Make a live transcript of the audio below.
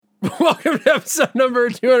Welcome to episode number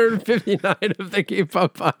 259 of the Keep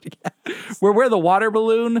Up Podcast. We're the water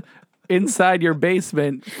balloon inside your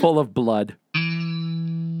basement full of blood.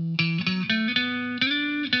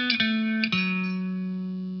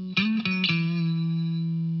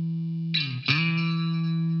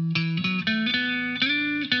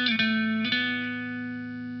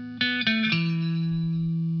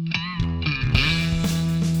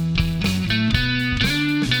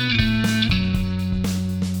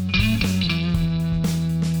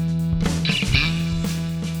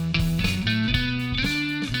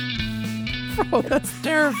 Oh, that's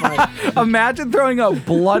terrifying. Imagine throwing a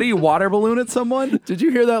bloody water balloon at someone. Did you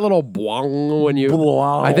hear that little boing when you...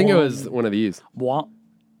 Boing. I think it was one of these. Bwong.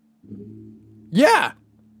 Yeah.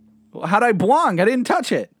 How'd I blong? I didn't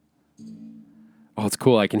touch it. Oh, it's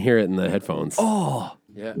cool. I can hear it in the headphones. Oh.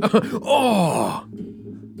 Yeah. Oh.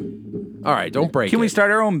 All right, don't break it. Can we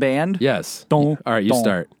start our own band? Yes. Don't. All right, you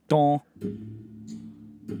start. Don't.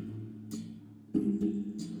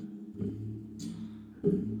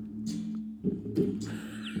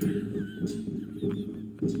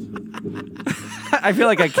 I feel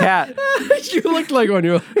like a cat. You looked like one.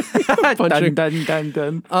 You were punching. Dun, dun,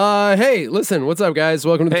 dun, dun. Hey, listen. What's up, guys?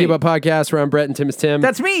 Welcome to the Hey. Keep Up Podcast, where I'm Brett and Tim is Tim.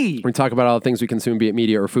 That's me. We talk about all the things we consume, be it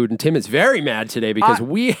media or food. And Tim is very mad today because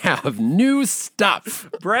we have new stuff.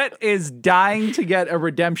 Brett is dying to get a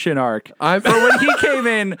redemption arc. For when he came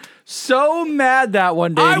in so mad that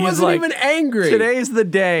one day. I he's wasn't like, even angry. Today's the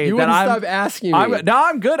day. You that wouldn't I'm, stop asking me.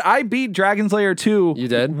 I'm good. I beat Dragon Slayer 2. You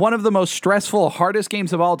did? One of the most stressful, hardest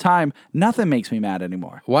games of all time. Nothing makes me mad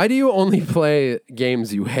anymore. Why do you only play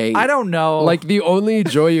games you hate? I don't know. Like, the only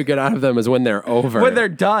joy you get out of them is when they're over. When they're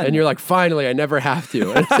done. And you're like, finally, I never have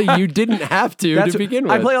to. And so you didn't have to begin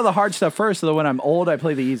with. I play all the hard stuff first, so that when I'm old, I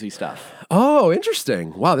play the easy stuff. Oh,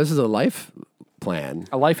 interesting. Wow, this is a life plan.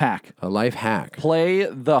 A life hack. A life hack. Play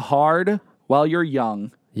the hard while you're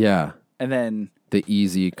young, Yeah. and then, The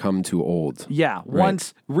easy come to old. yeah,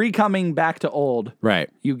 once recoming back to old, Right.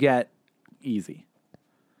 you get easy.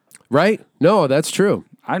 Right? No, that's true.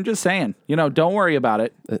 I'm just saying, don't worry about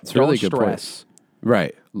it. It's Don't really good point. stress.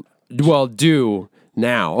 Right. Well, do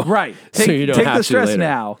now. Right. So you don't take have the to stress later.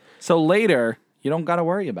 now. So later, you don't got to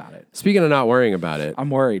worry about it. Speaking of not worrying about it, I'm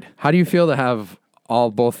worried. how do you feel to have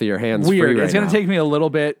both of your hands free Weird. right It's going now? to take me a little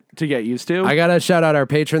bit to get used to. I got to shout out our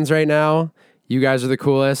patrons right now. You guys are the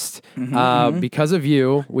coolest. Because of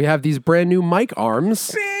you, we have these brand new mic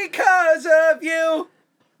arms. Because of you,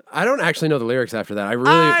 I don't actually know the lyrics after that.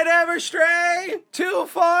 I never stray too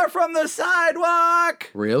far from the sidewalk.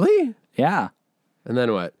 Really? Yeah. And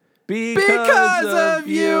then what? Because of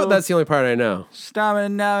you. That's the only part I know. Stomach,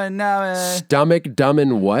 numb, Stomach, dumb,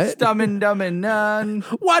 and what? Stomach, dumb, and none.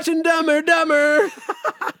 Watching Dumber, Dumber.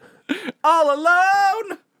 All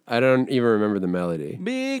alone. I don't even remember the melody.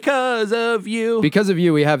 Because of you. Because of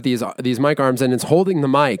you, we have these mic arms, and it's holding the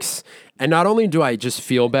mics. And not only do I just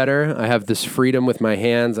feel better, I have this freedom with my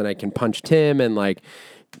hands, and I can punch Tim and like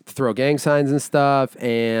throw gang signs and stuff.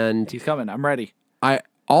 And He's coming. I'm ready. I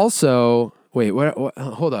also wait. What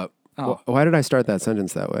hold up. Oh. Why did I start that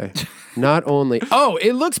sentence that way? Not only. Oh,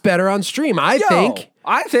 it looks better on stream. I think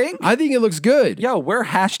it looks good. Yo, we're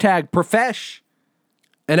hashtag profesh.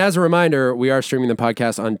 And as a reminder, we are streaming the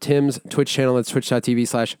podcast on Tim's Twitch channel. It's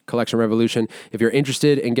twitch.tv/Collection Revolution. If you're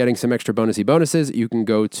interested in getting some extra bonuses, you can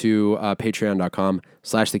go to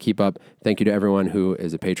patreon.com/The Keep Up. Thank you to everyone who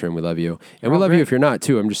is a patron. We love you. And we love you if you're not,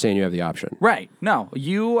 too. I'm just saying you have the option. Right. No,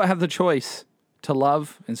 you have the choice to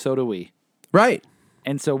love, and so do we. Right.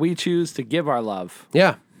 And so we choose to give our love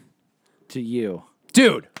Yeah. to you.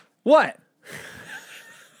 Dude. What?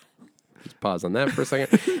 Just pause on that for a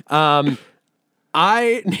second.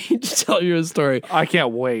 I need to tell you a story. I can't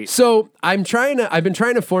wait. So I've been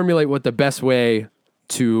trying to formulate what the best way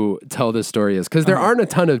to tell this story is, because there aren't a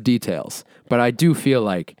ton of details, but I do feel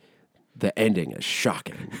like the ending is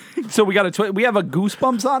shocking. So we got we have a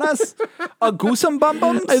goosebumps on us? A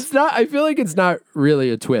goosebumps? It's not, I feel like it's not really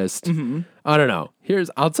a twist. Mm-hmm. I don't know.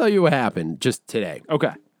 I'll tell you what happened just today.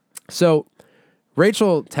 Okay. So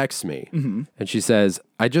Rachel texts me and she says,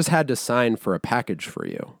 I just had to sign for a package for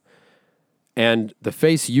you. And the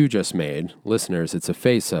face you just made, listeners, it's a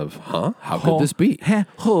face of, huh? How could this be?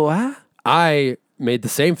 I made the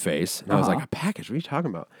same face, and I was like, a package? What are you talking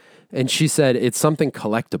about? And she said, it's something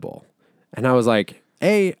collectible. And I was like,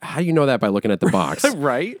 A, how do you know that by looking at the box?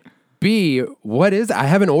 Right. B, what is, I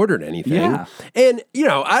haven't ordered anything. Yeah. And,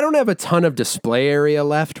 I don't have a ton of display area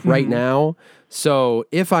left right now. So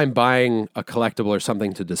if I'm buying a collectible or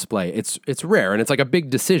something to display, it's rare and it's like a big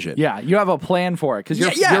decision. Yeah, you have a plan for it because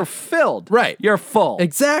you're filled. Right. You're full.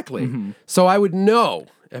 Exactly. So I would know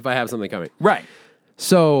if I have something coming. Right.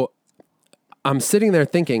 So I'm sitting there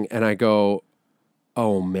thinking, and I go,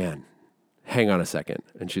 oh, man, hang on a second.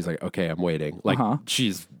 And she's like, okay, I'm waiting. Like,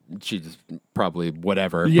 she's probably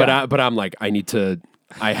whatever. Yeah. But I'm like, I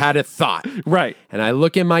had a thought. Right. And I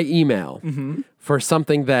look in my email for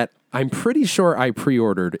something that I'm pretty sure I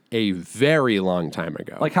pre-ordered a very long time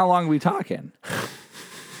ago. Like, how long are we talking?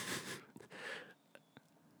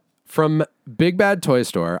 From Big Bad Toy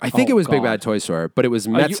Store. I think it was Big God. Bad Toy Store, but it was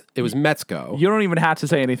it was Metzco. You don't even have to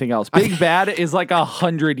say anything else. Big Bad is like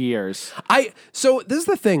 100 years. So this is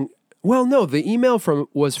the thing. Well, no, the email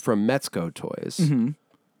was from Metzco Toys.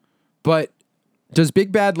 But does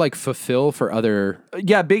Big Bad like fulfill for other?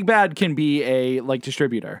 Yeah, Big Bad can be a like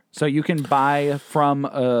distributor. So you can buy from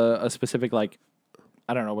a specific like,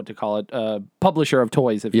 I don't know what to call it, publisher of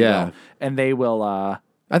toys, if you will. And they will...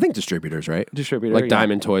 I think distributors, right? Distributor, like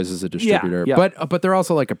Diamond Toys is a distributor, Yeah. but they're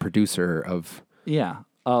also like a producer of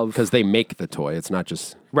because they make the toy. It's not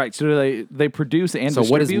just right. So they produce and distribute.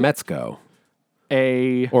 So what is Metzco?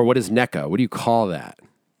 Or what is NECA? What do you call that?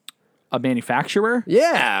 A manufacturer?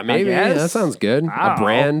 Yeah, maybe. Yeah, that sounds good. A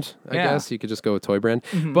brand, I Yeah. guess. You could just go with toy brand.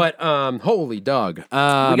 But holy dog. We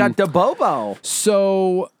got the Bobo.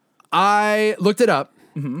 So I looked it up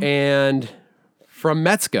and from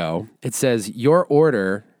Metzco, it says your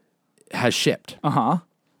order has shipped.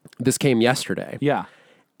 This came yesterday. Yeah.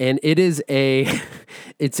 And it is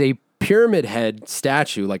it's a pyramid head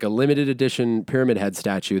statue, like a limited edition pyramid head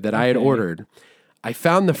statue that I had ordered. I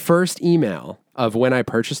found the first email of when I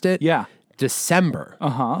purchased it. Yeah. December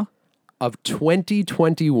of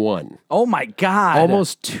 2021. Oh my God.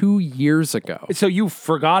 Almost 2 years ago. So you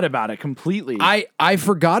forgot about it completely. I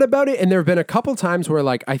forgot about it, and there have been a couple times where,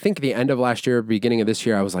 like, I think the end of last year, beginning of this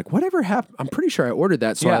year, I was like, whatever happened? I'm pretty sure I ordered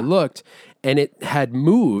that. So I looked, and it had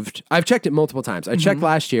moved. I've checked it multiple times. I checked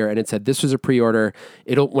last year, and it said this was a pre-order.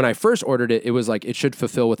 When I first ordered it, it was like it should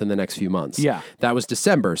fulfill within the next few months. Yeah. That was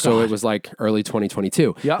December, so it was like early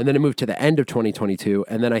 2022. Yep. And then it moved to the end of 2022,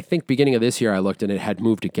 and then I think beginning of this year, I looked, and it had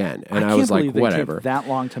moved again. And I was like, whatever. That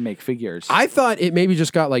long to make figures. I thought it maybe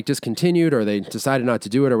just got like discontinued or they decided not to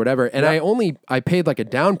do it or whatever. And I paid like a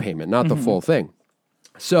down payment, not the full thing.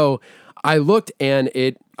 So I looked and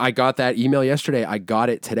I got that email yesterday. I got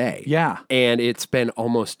it today. Yeah. And it's been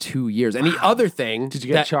almost 2 years. And the other thing. Did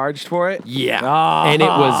you get charged for it? Yeah. And it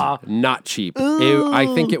was not cheap.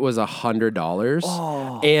 I think it was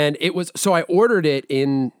 $100. And it was, so I ordered it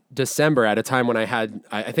in December at a time when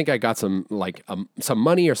I think I got some some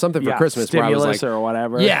money or something for Christmas. Stimulus where I was like, or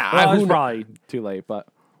whatever. Yeah. Well, it was probably too late, but.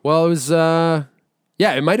 Well, it was,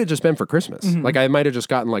 it might have just been for Christmas. Like I might have just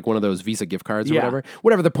gotten like one of those Visa gift cards or whatever.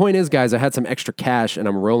 Whatever. The point is, guys, I had some extra cash and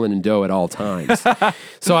I'm rolling in dough at all times.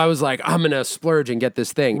 So I was like, I'm going to splurge and get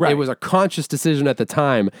this thing. Right. It was a conscious decision at the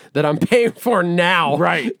time that I'm paying for now.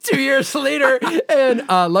 Right. 2 years later. And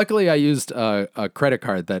luckily I used a credit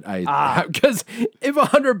card that I, because if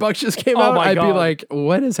 $100 just came out, my I'd be God. like,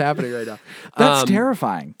 what is happening right now? That's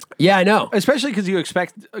terrifying. Yeah, I know. Especially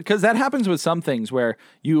because that happens with some things where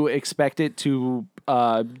you expect it to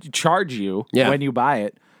charge you when you buy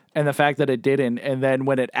it, and the fact that it didn't, and then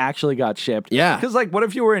when it actually got shipped. Yeah. Because, like, what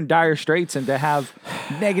if you were in dire straits and to have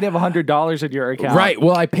negative $100 in your account? Right.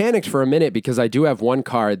 Well, I panicked for a minute because I do have one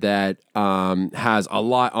card that has a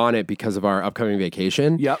lot on it because of our upcoming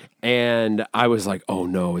vacation. Yep. And I was like, oh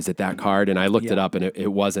no, is it that card? And I looked it up and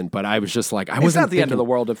it wasn't. But I was just like, It's not the end of the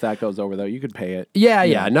world if that goes over, though. You could pay it.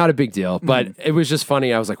 Yeah, not a big deal. But it was just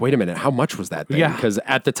funny. I was like, wait a minute, how much was that thing? Yeah. Because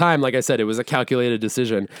at the time, like I said, it was a calculated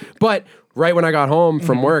decision. But right when I got home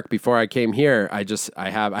from work before I came here, I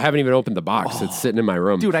haven't even opened the box. It's sitting in my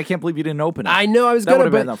room. Dude, I can't believe you didn't open it. I know I was That going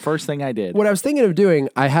would to, have been the first thing I did. what I was thinking of doing,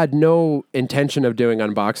 I had no intention of doing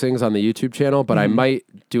unboxings on the YouTube channel, but I might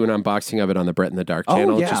do an unboxing of it on the Brett in the Dark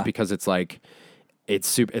channel just because it's like,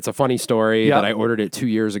 it's a funny story that I ordered it 2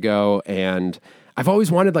 years ago, and I've always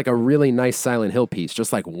wanted like a really nice Silent Hill piece,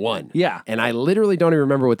 just like one. Yeah. And I literally don't even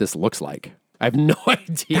remember what this looks like. I have no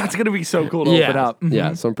idea. That's going to be so cool to open up.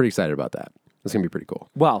 Yeah, so I'm pretty excited about that. It's going to be pretty cool.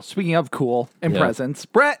 Well, speaking of cool and presents,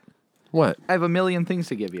 Brett, What? I have a million things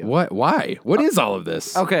to give you. What? Why? What is all of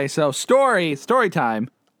this? Okay, so story time.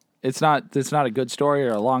 It's not a good story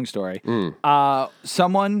or a long story.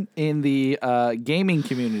 Someone in the gaming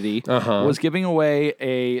community was giving away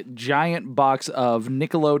a giant box of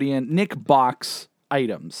Nickelodeon Nick Box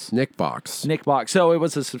items. Nick Box. Nick Box. So it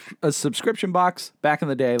was a subscription box back in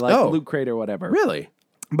the day, like Loot Crate or whatever. Really?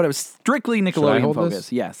 But it was strictly Nickelodeon hold focused.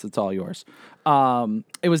 this? Yes, it's all yours.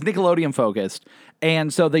 It was Nickelodeon focused.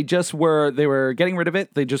 And so they were getting rid of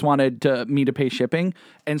it. They just wanted me to pay shipping.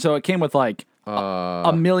 And so it came with like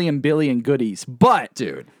a million billion goodies. But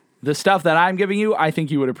Dude. The stuff that I'm giving you, I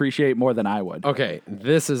think you would appreciate more than I would. Okay,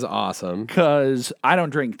 this is awesome. Because I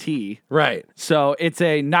don't drink tea. Right. So it's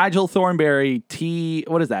a Nigel Thornberry tea,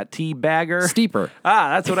 what is that, tea bagger? Steeper. Ah,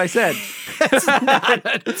 that's what I said. It's not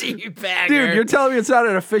a tea bagger. Dude, you're telling me it's not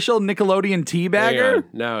an official Nickelodeon tea bagger?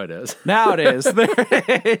 Now it is. Now it is. There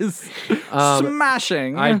it is.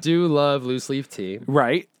 Smashing. I do love loose leaf tea.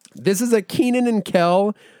 Right. This is a Keenan and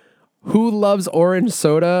Kel Who Loves Orange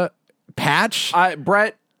Soda patch.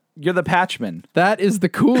 Brett, you're the patchman. That is the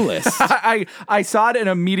coolest. I saw it and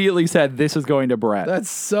immediately said, this is going to Brett. That's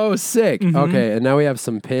so sick. Okay, and now we have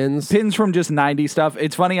some pins. Pins from just 90 stuff.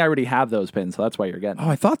 It's funny, I already have those pins, so that's why you're getting Oh,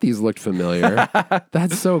 I thought these looked familiar.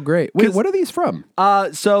 That's so great. Wait, what are these from?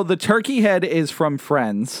 So the turkey head is from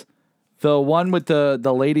Friends. The one with the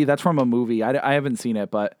lady, that's from a movie. I haven't seen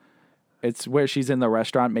it, but it's where she's in the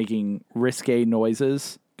restaurant making risque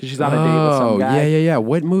noises because she's on a date with some guy. Yeah.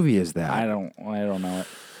 What movie is that? I don't know it.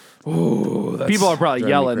 Ooh, that's People are probably driving me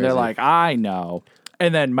yelling. They're crazy. like, I know.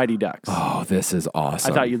 And then Mighty Ducks. Oh, this is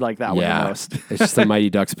awesome. I thought you'd like that one the most. It's just a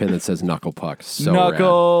Mighty Ducks pin that says Knuckle Puck. So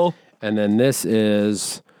Knuckle. rad. And then this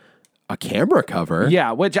is a camera cover.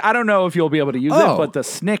 Yeah, which I don't know if you'll be able to use it, but the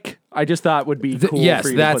snick I just thought would be cool. Yes, for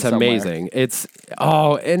you that's to put amazing. It's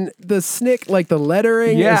and the snick, like the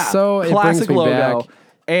lettering is so classic it brings me logo. back.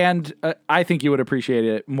 And I think you would appreciate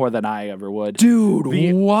it more than I ever would. Dude,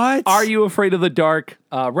 what? Are You Afraid of the Dark?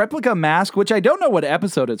 Replica mask, which I don't know what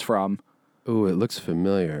episode it's from. Ooh, it looks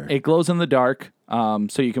familiar. It glows in the dark,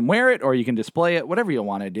 so you can wear it or you can display it, whatever you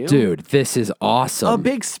want to do. Dude, this is awesome. A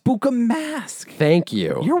big spooka mask. Thank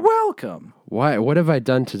you. You're welcome. Why? What have I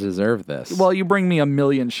done to deserve this? Well, you bring me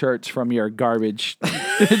 1,000,000 shirts from your garbage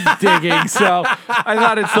digging, so I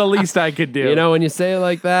thought it's the least I could do. You know, when you say it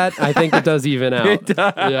like that, I think it does even out. It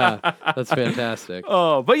does. Yeah, that's fantastic.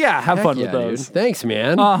 Oh, but yeah, have fun with Yeah, those. dude. Thanks,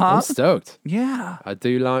 man. Uh-huh. I'm stoked. Yeah. I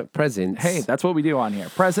do like presents. Hey, that's what we do on here.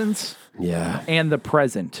 Presents Yeah. and the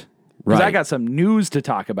present. Because I Right. got some news to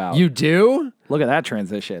talk about. You do? Look at that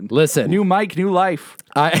transition. Listen. New mic, new life.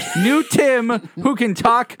 I New Tim who can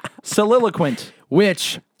talk soliloquent.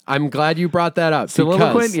 Which I'm glad you brought that up.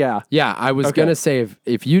 Soliloquent? because- Yeah. Yeah, I was Okay. gonna say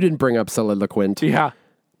if you didn't bring up soliloquent, Yeah.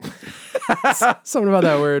 something about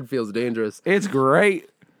that word feels dangerous. It's great.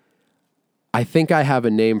 I think I have a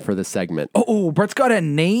name for the segment. Oh, Brett's got a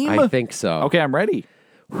name? I think so. Okay, I'm ready.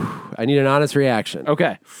 I need an honest reaction.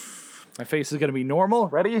 Okay. My face is going to be normal.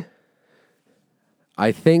 Ready?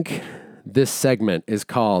 I think this segment is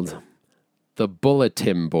called the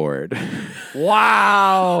bulletin board.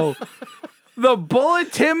 Wow. The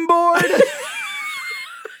bulletin board?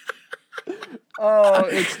 Oh,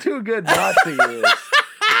 it's too good not to use.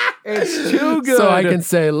 It's too good. So I can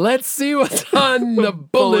say, let's see what's on the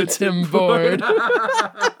bulletin board.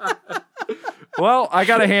 Well, I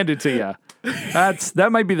got to hand it to you. That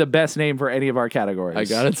might be the best name for any of our categories. I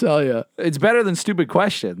gotta tell you, It's better than stupid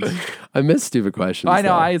questions. I miss stupid questions. I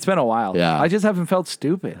know. though. It's been a while. Yeah. I just haven't felt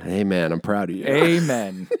stupid. Hey man, I'm proud of you.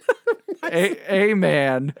 Amen.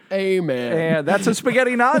 Amen. Amen. And that's a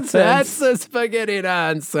spaghetti nonsense. That's the spaghetti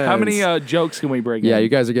nonsense. How many jokes can we bring Yeah, in? you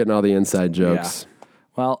guys are getting all the inside jokes.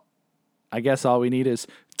 Well, I guess all we need is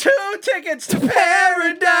 2 tickets to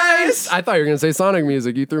paradise. I thought you were gonna say Sonic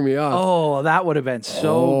music. You threw me off. Oh, that would have been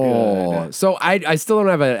so good. So I still don't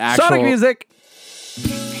have an actual Sonic music.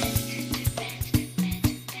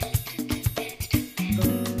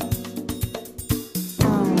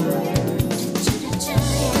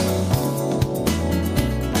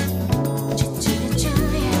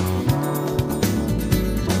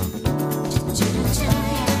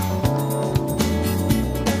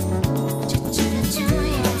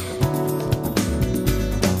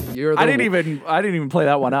 I didn't even play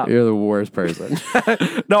that one up. You're the worst person.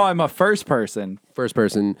 No, I'm a first person. First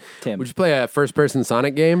person. Tim. Would you play a first person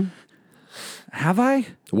Sonic game? Have I?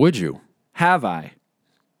 Would you? Have I?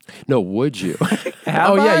 No, would you?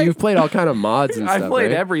 Have yeah, I? you've played all kind of mods and stuff. I've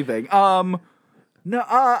played right? everything. No,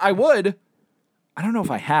 I would. I don't know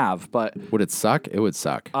if I have, but Would it suck? It would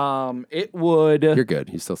suck. it would. You're good.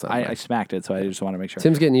 You still sound I fine. smacked it, so I just want to make sure.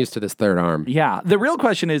 Tim's getting used to this third arm. Yeah. The real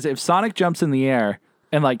question is if Sonic jumps in the air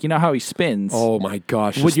and like you know how he spins, Oh my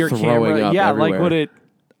gosh! would just your throwing camera up like everywhere. would it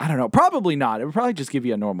I don't know. Probably not. It would probably just give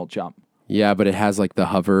you a normal jump. Yeah, but it has like the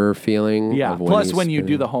hover feeling. Yeah. Of Plus he's when you do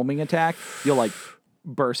spinning. the homing attack, you'll like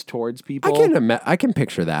burst towards people. I can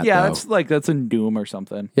picture that. yeah, though. that's in Doom or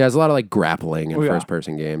something. Yeah, there's a lot of like grappling in yeah. first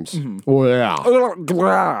person games. Oh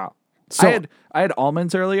yeah. So I had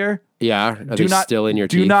almonds earlier. yeah, are they still in your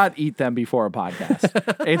Do teeth? not eat them before a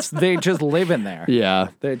podcast. They just live in there. Yeah.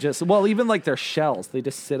 They're just even like their shells. They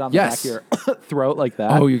just sit on the Yes. back of your throat like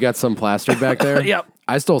that. Oh, you got some plastered back there? Yep.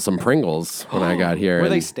 I stole some Pringles when I got here. Were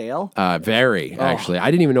and, they stale? Very, actually.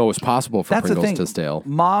 I didn't even know it was possible for That's the Pringles thing. to stale.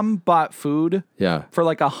 Mom bought food Yeah. for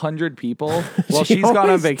like 100 people while She she's gone on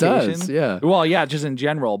always vacation. does, yeah. Well, yeah, just in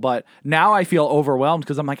general. But now I feel overwhelmed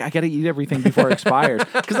because I'm like, I got to eat everything before it expires.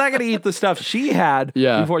 Because I got to eat the stuff she had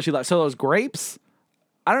before she left. So those grapes,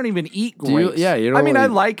 I don't even eat grapes. You don't I mean, I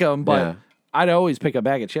really- like them, but Yeah. I'd always pick a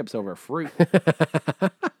bag of chips over fruit.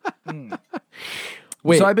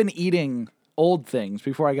 Wait. So I've been eating old things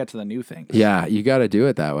before I get to the new things. Yeah, you got to do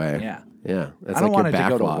it that way. Yeah. Yeah. That's I don't like want your it to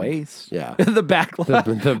go to backlog. waste. Yeah. The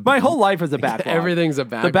backlog. My whole life is a backlog. Everything's a The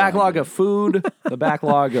backlog. backlog of food, the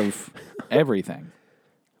backlog of everything.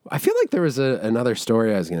 I feel like there was another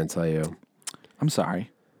story I was going to tell you. I'm sorry.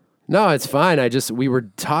 No, it's fine. We were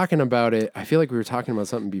talking about it. I feel like we were talking about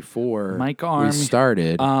something before Mike we Arm.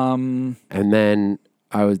 started. And then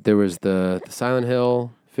there was the Silent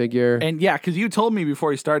Hill figure. And yeah, because you told me before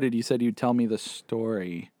we started, you said you'd tell me the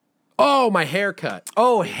story. Oh, my haircut.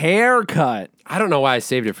 Oh, haircut. I don't know why I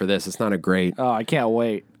saved it for this. It's not a great. Oh, I can't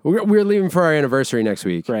wait. We're leaving for our anniversary next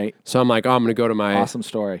week. Right. So I'm like, I'm going to go to my Awesome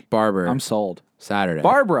story. barber I'm sold. Saturday.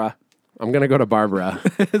 Barbara. I'm going to go to Barbara.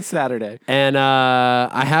 Saturday. And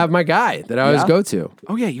I have my guy that I always Yeah? go to.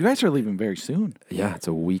 Oh, yeah, you guys are leaving very soon. Yeah, it's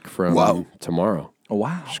a week from tomorrow. Oh,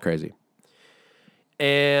 wow. It's crazy.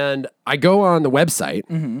 And I go on the website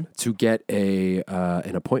to get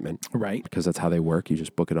an appointment. Right. Because that's how they work. You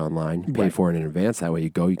just book it online, you pay Right. for it in advance. That way you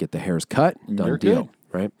go, you get the hairs cut, done You're deal.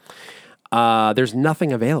 good. Right? There's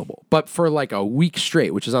nothing available. But for like a week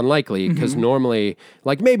straight, which is unlikely because normally,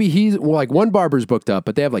 like maybe one barber's booked up,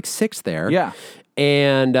 but they have like 6 there. Yeah.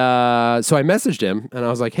 And so I messaged him and I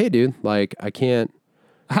was like, hey, dude, like I can't.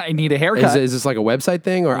 I need a haircut. Is this like a website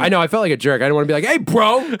thing? Or I know I felt like a jerk. I didn't want to be like, hey,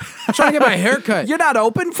 bro, I'm trying to get my hair cut. You're not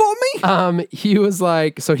open for me? He was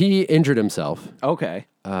like, so he injured himself Okay.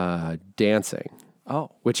 dancing,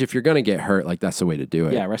 Oh. which if you're going to get hurt, like that's the way to do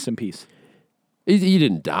it. Yeah, rest in peace. He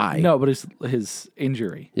didn't die. No, but his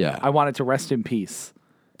injury. Yeah. I want it to rest in peace.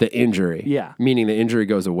 The injury. Yeah. Meaning the injury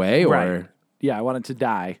goes away or Right. Yeah, I want it to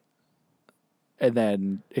die. And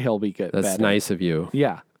then he'll be good. that's better. nice of you.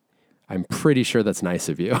 Yeah. I'm pretty sure that's nice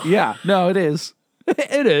of you. Yeah. No, it is.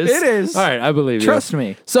 It is. It is. All right, I believe you. Trust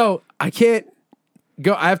me. So I can't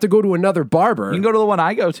go. I have to go to another barber. You can go to the one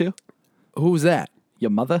I go to. Who's that?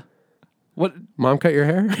 Your mother. What? Mom cut your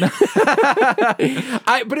hair?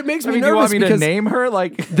 But it makes me Do nervous you want me to because name her?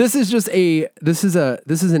 Like, this is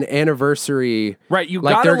an anniversary. right? You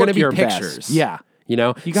like gotta they're look gonna be your pictures. best. Yeah. You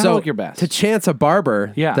know, You gotta so look your best. to chance a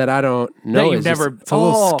barber Yeah. that I don't know. That you've is just- never. it's a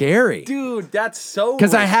little scary dude. That's so.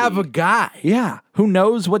 because I risky. have a guy Yeah. Who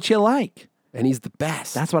knows what you like? and he's the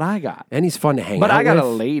best. That's what I got. and he's fun to hang But out I got with. a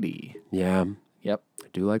lady. Yeah, Yep. I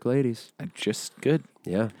do like ladies. Just good.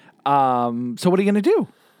 Yeah. So what are you gonna do?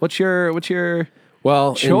 What's your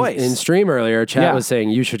Well, choice? in stream earlier, chat Yeah. was saying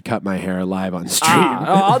you should cut my hair live on stream.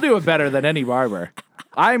 I'll do it better than any barber.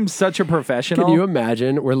 I'm such a professional. Can you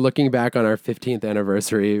imagine? We're looking back on our 15th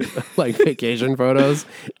anniversary like vacation photos,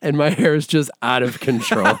 and my hair is just out of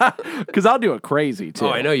control. Because I'll do it crazy too. Oh,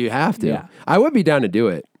 I know you have to. Yeah. I would be down to do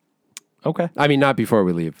it. Okay. I mean, not before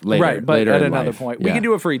we leave. Later, Right, but later at in another life. point, we Yeah. can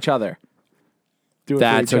do it for each other. Do it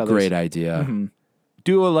That's for each a great idea.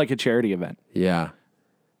 Do like a charity event. Yeah,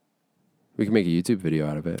 we can make a YouTube video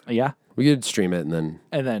out of it. Yeah, We could stream it and then.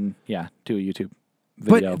 and then do a YouTube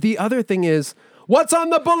video. But the other thing is, what's on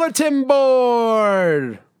the bulletin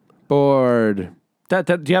board? Do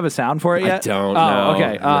you have a sound for it yet? don't Oh, know.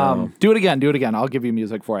 okay. No. Do it again. Do it again. I'll give you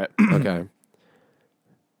music for it. Okay.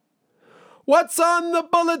 What's on the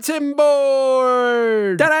bulletin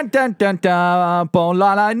board? Dun dun dun dun. Bon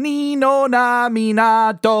la la ni no na mi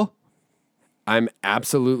na do. I'm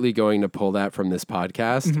absolutely going to pull that from this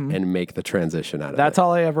podcast and make the transition out of That's it.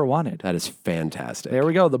 all I ever wanted. That is fantastic. There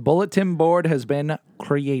we go. The bulletin board has been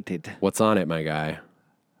created. What's on it, my guy?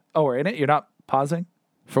 Oh, we're in it? You're not pausing?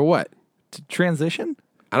 For what? To transition?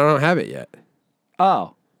 I don't have it yet.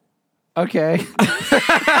 Oh. Okay.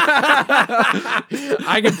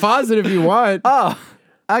 I can pause it if you want. Oh.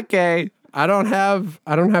 Okay. I don't have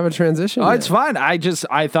a transition. Oh, yet. it's fine. I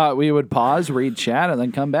thought we would pause, read chat, and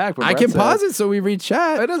then come back. I can pause it so we read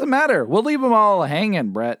chat. It doesn't matter. We'll leave them all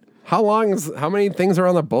hanging, Brett. How many things are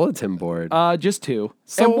on the bulletin board? Just 2.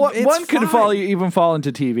 So and it's one could fine. even fall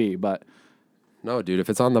into TV, but No, dude, if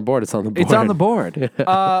it's on the board, it's on the board. it's on the board.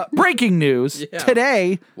 Breaking news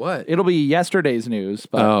today. What? It'll be yesterday's news.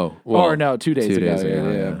 But, Oh, well, or no, 2 days 2 ago. days ago,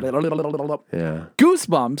 Yeah. Yeah.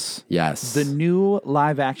 Goosebumps, Yes. the new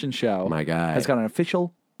live action show, My guy. has got an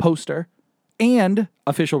official poster and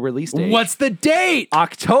official release date. What's the date?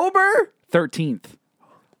 October 13th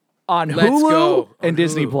on Let's Hulu go. and On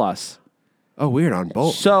Disney Hulu. Plus. Oh, weird on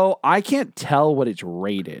both. So I can't tell what it's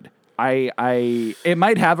rated. It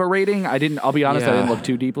might have a rating. I'll be honest, I didn't look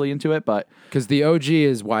too deeply into it, but because the OG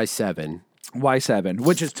is Y7. Y7,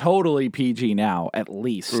 which is totally PG now, at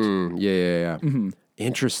least. Yeah. Mm-hmm.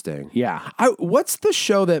 Interesting. Yeah. What's the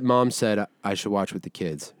show that Mom said I should watch with the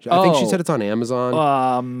kids? I think she said it's on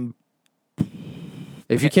Amazon.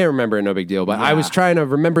 If you can't remember it, no big deal. But I was trying to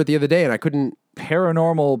remember it the other day, and I couldn't.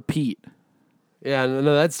 Paranormal Pete. Yeah,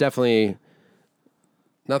 no, that's definitely...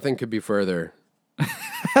 Nothing could be further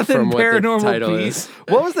Than what the Paranormal title Pete. is.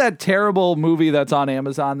 What was that terrible movie that's on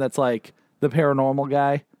Amazon that's like the paranormal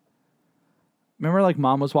guy? Remember, like,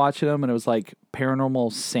 Mom was watching him, and it was like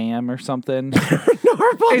Paranormal Sam or something.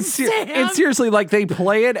 Paranormal Sam? It's seriously, like, they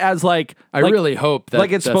play it as, like... I really hope that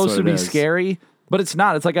like, it's that's supposed what to be it is. scary, but it's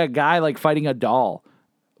not. It's like a guy, like, fighting a doll.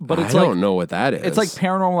 But it's I don't know what that is. It's like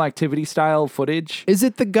Paranormal Activity style footage. Is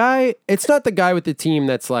it the guy? It's not the guy with the team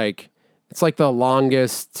that's like... It's like the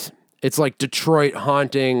longest... It's like Detroit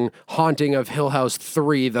haunting of Hill House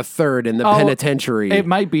 3, the third in the penitentiary. It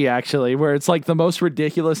might be, actually, where it's like the most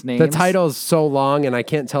ridiculous names. The title is so long, and I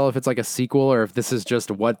can't tell if it's like a sequel or if this is just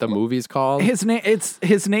what the movie's called. His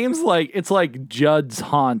name's like, it's like Judd's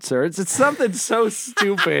Haunts, or it's something so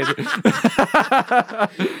stupid.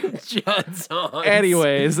 Judd's Haunts.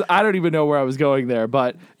 Anyways, I don't even know where I was going there,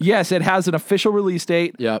 but yes, it has an official release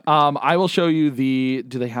date. Yep. I will show you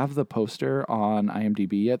do they have the poster on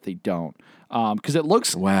IMDb yet? They don't. Because it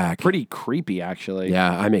looks pretty creepy, actually.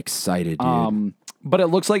 Yeah, I'm excited, dude. But it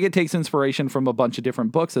looks like it takes inspiration from a bunch of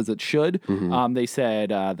different books, as it should. Mm-hmm. They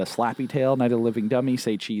said The Slappy Tale, Night of the Living Dummy,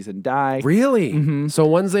 Say Cheese and Die. Really? Mm-hmm. So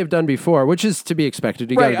ones they've done before, which is to be expected.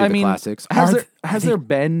 You gotta do the classics. Has there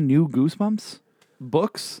been new Goosebumps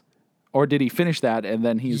books? Or did he finish that and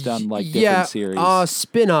then he's done like different series?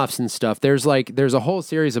 Spin-offs and stuff. There's a whole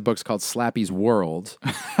series of books called Slappy's World.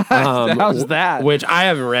 How's that? Which I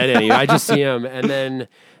haven't read any. I just see them. And then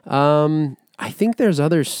I think there's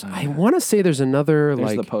others. I want to say there's another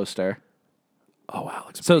There's the poster. Oh wow.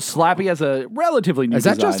 So Slappy has a relatively new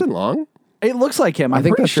design. Is that Justin Long? It looks like him. I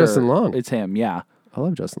think that's Justin Long. It's him, yeah. I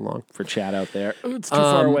love Justin Long. For Chad out there. It's too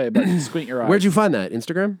far away, but squint your eyes. Where'd you find that?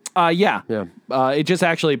 Instagram? Yeah. Yeah. It just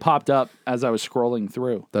actually popped up as I was scrolling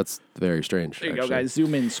through. That's very strange. There you go, guys.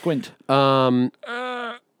 Zoom in, squint.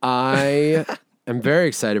 I am very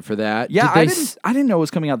excited for that. Yeah, I didn't know it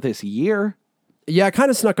was coming out this year. Yeah, it kind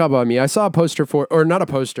of snuck up on me. I saw a poster not a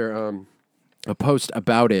poster, a post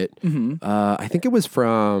about it. Mm-hmm. I think it was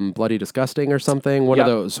from Bloody Disgusting or something, one of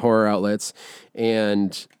those horror outlets.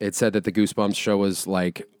 And it said that the Goosebumps show was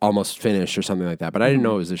like almost finished or something like that. But I didn't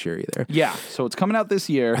know it was this year either. Yeah, so it's coming out this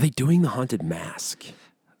year. Are they doing the Haunted Mask?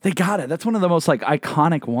 They got it. That's one of the most like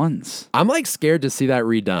iconic ones. I'm like scared to see that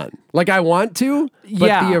redone. Like I want to,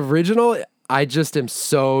 but the original, I just am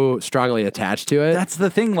so strongly attached to it. That's the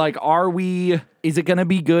thing. Like, is it going to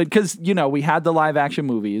be good? Because, we had the live action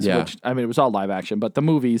movies, which, I mean, it was all live action, but the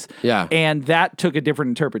movies. Yeah. And that took a different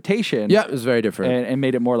interpretation. Yeah, it was very different. And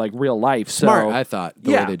made it more like real life. Smart, so, I thought,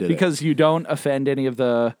 the way they did it. Because you don't offend any of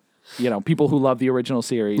the, people who love the original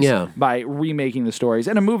series by remaking the stories.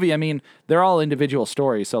 And a movie, I mean, they're all individual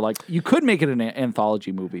stories. So, like, you could make it an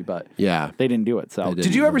anthology movie, but they didn't do it. So,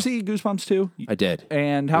 did you ever see Goosebumps 2? I did.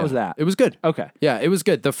 And how was that? It was good. Okay. Yeah, it was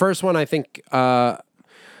good. The first one, I think, I'm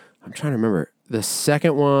trying to remember. The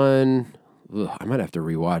second one, I might have to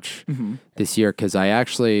rewatch this year because I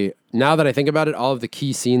actually, now that I think about it, all of the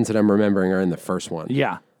key scenes that I'm remembering are in the first one.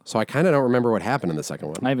 Yeah. So I kind of don't remember what happened in the second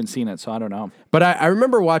one. I haven't seen it, so I don't know. But I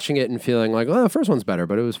remember watching it and feeling like, well, the first one's better,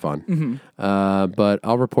 but it was fun. But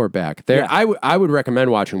I'll report back. I would recommend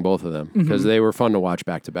watching both of them because they were fun to watch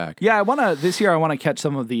back to back. Yeah, this year I want to catch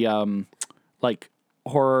some of the like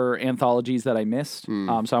horror anthologies that I missed. So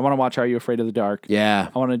I want to watch Are You Afraid of the Dark? Yeah.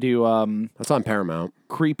 I want to do that's on Paramount.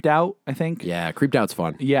 Creeped Out, I think. Yeah, Creeped Out's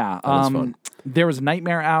fun. Yeah. That's fun. There was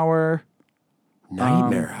Nightmare Hour.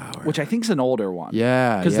 Nightmare Hour, which I think is an older one.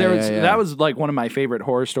 Yeah, because that was like one of my favorite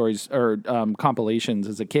horror stories or compilations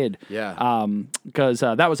as a kid. Yeah, because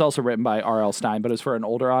that was also written by R.L. Stine, but it's for an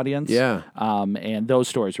older audience. Yeah, and those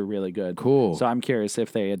stories were really good. Cool. So I'm curious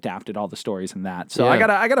if they adapted all the stories in that. So I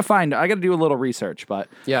gotta do a little research, but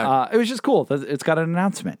it was just cool. It's got an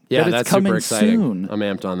announcement. Yeah, that that's it's coming super exciting. Soon. I'm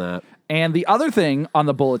amped on that. And the other thing on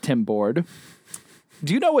the bulletin board,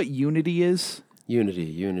 do you know what Unity is?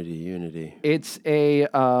 Unity. It's a,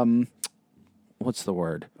 what's the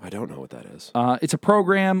word? I don't know what that is. It's a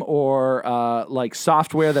program or like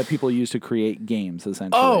software that people use to create games,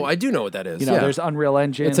 essentially. Oh, I do know what that is. There's Unreal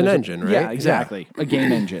Engine. It's an engine, right? Yeah, exactly. A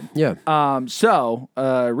game engine. Yeah. So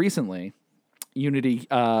recently, Unity,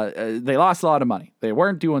 they lost a lot of money. They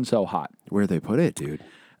weren't doing so hot. Where'd they put it, dude?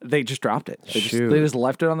 they just dropped it. They Shoot.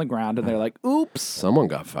 left it on the ground, and they're like, "Oops, Someone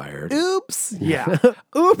got fired. oops, yeah,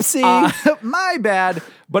 Oopsie. my bad."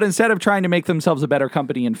 But instead of trying to make themselves a better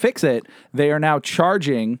company and fix it, they are now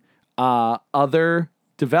charging other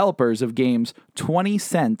developers of games 20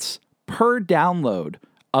 cents per download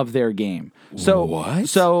of their game. So What?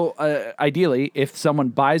 So ideally, if someone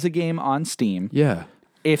buys a game on Steam, Yeah.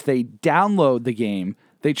 if they download the game,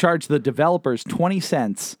 they charge the developers 20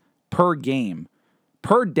 cents per game,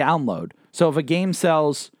 per download. So if a game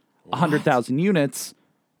sells 100,000 units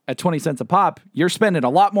at 20 cents a pop, you're spending a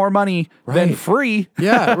lot more money than Right. free.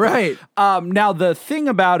 Yeah, right. Now, the thing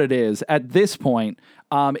about it is, at this point,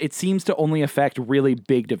 it seems to only affect really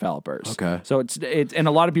big developers. Okay. So it's and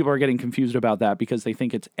a lot of people are getting confused about that because they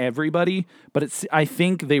think it's everybody, but I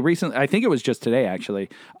think it was just today actually,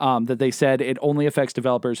 that they said it only affects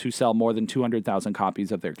developers who sell more than 200,000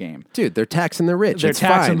 copies of their game. Dude, they're taxing the rich. They're It's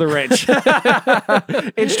taxing fine. the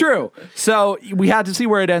rich. It's true. So we had to see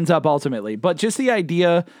where it ends up ultimately, but just the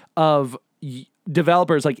idea of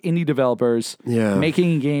developers, like indie developers, Yeah.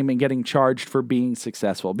 making a game and getting charged for being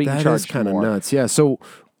successful, being That charged is kind of more. nuts. Yeah. So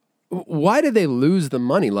why did they lose the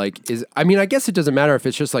money? Like, I guess it doesn't matter if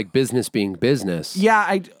it's just like business being business.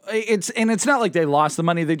 Yeah, it's not like they lost the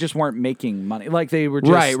money; they just weren't making money. Like they were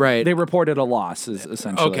just, Right. They reported a loss,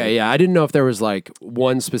 essentially. Okay, yeah. I didn't know if there was like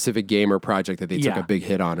one specific game or project that they took Yeah. a big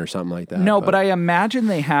hit on or something like that. No, but I imagine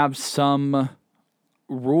they have some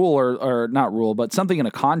rule or not rule, but something in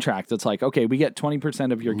a contract that's like, okay, we get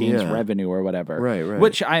 20% of your game's Yeah. revenue or whatever. Right.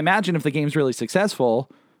 Which I imagine if the game's really successful,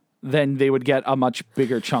 then they would get a much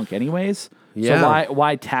bigger chunk anyways. Yeah. So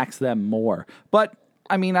why tax them more? But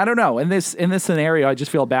I mean, I don't know. In this scenario, I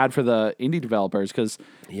just feel bad for the indie developers because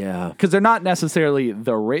they're not necessarily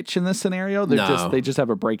the rich in this scenario. They just have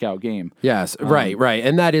a breakout game. Yes, right.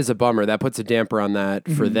 And that is a bummer. That puts a damper on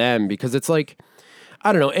that for them because it's like,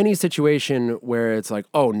 I don't know, any situation where it's like,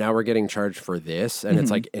 oh, now we're getting charged for this, and it's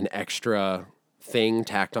like an extra thing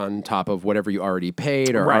tacked on top of whatever you already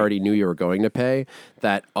paid or already knew you were going to pay,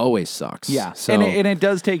 that always sucks. Yeah, So, and it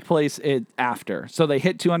does take place after. So they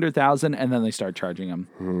hit 200,000 and then they start charging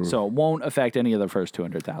them. So it won't affect any of the first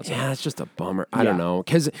 200,000. yeah, it's just a bummer. I don't know.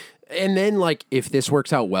 And then like if this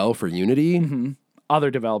works out well for Unity, Other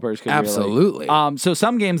developers could absolutely. really. So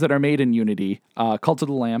some games that are made in Unity, Cult of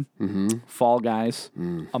the Lamb, Fall Guys,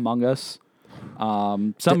 Among Us,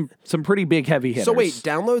 some pretty big heavy hitters. So wait,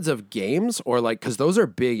 downloads of games or like, because those are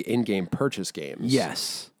big in-game purchase games.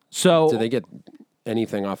 Yes. So Do they get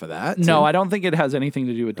anything off of that? no, too? I don't think it has anything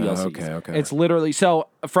to do with DLCs. okay. It's literally, so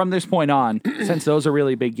from this point on, since those are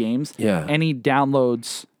really big games, Yeah. any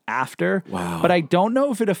downloads after. Wow. But I don't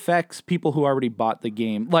know if it affects people who already bought the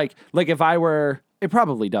game. Like if I were, it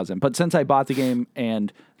probably doesn't. But since I bought the game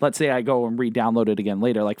and let's say I go and re-download it again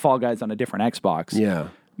later, like Fall Guys on a different Xbox. Yeah.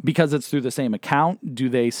 Because it's through the same account, do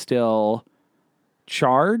they still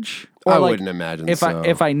charge? I like, wouldn't imagine if so.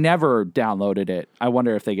 if I never downloaded it, I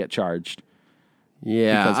wonder if they get charged.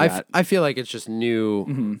 Yeah, because of that. I feel like it's just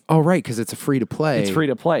new. Oh, right, because it's a free to play. It's free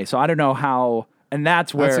to play, so I don't know how. And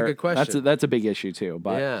that's where a good question. That's a big issue too.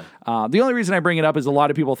 But Yeah. The only reason I bring it up is a lot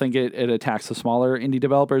of people think it attacks the smaller indie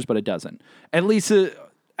developers, but it doesn't. At least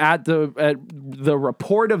at the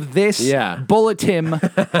report of this bulletin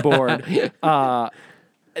board.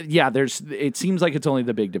 It seems like it's only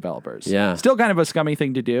the big developers. Yeah. Still kind of a scummy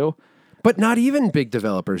thing to do. But not even big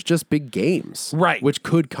developers, just big games. Right. Which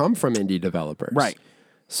could come from indie developers. Right.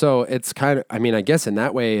 So it's kind of, I guess in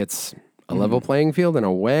that way, it's a level playing field in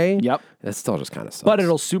a way. Yep. It still just kind of sucks. But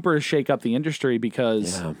it'll super shake up the industry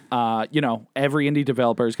because, every indie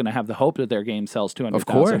developer is going to have the hope that their game sells 200,000. Of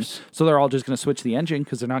course. So they're all just going to switch the engine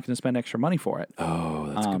because they're not going to spend extra money for it. Oh,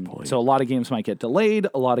 that's a good point. So a lot of games might get delayed.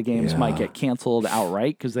 A lot of games might get canceled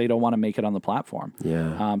outright because they don't want to make it on the platform.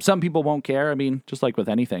 Yeah. Some people won't care. I mean, just like with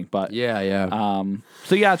anything. But Yeah.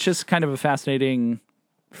 so yeah, it's just kind of a fascinating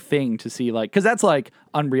thing to see, like, because that's like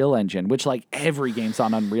Unreal Engine, which like every game's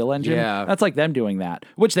on Unreal Engine. Yeah. That's like them doing that,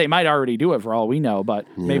 which they might already do it for all we know, but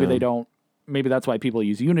maybe they don't. Maybe that's why people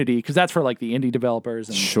use Unity, because that's for like the indie developers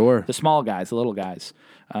and Sure. the small guys, the little guys.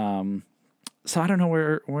 So I don't know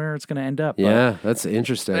where it's going to end up. but Yeah, that's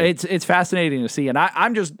interesting. it's fascinating to see, and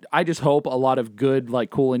I just hope a lot of good,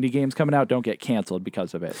 like, cool indie games coming out don't get canceled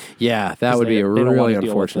because of it. Yeah, that would be a they don't really wanna deal with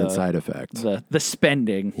unfortunate side effect. The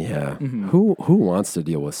spending. Yeah. Who wants to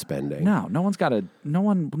deal with spending? No one's got no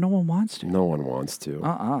one wants to. No one wants to.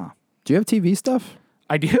 Do you have TV stuff?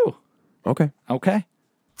 I do. Okay. Okay.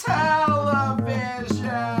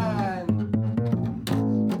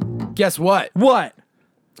 Guess what? What?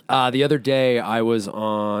 The other day I was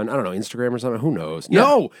on, I don't know, Instagram or something. Who knows?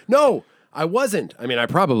 Yeah. No, I wasn't. I mean, I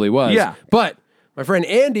probably was. Yeah. But My friend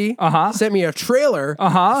Andy sent me a trailer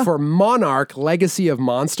for Monarch: Legacy of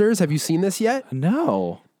Monsters. Have you seen this yet?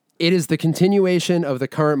 No. It is the continuation of the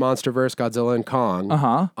current MonsterVerse, Godzilla and Kong,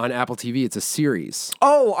 on Apple TV. It's a series.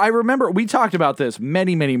 Oh, I remember. We talked about this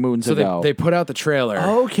many, many moons ago. So they put out the trailer.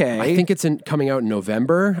 Okay. I think it's coming out in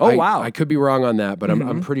November. Oh, wow. I could be wrong on that, but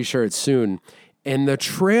I'm pretty sure it's soon. And the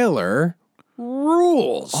trailer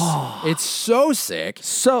rules. Oh. It's so sick.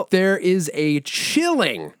 So there is a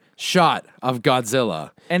chilling shot of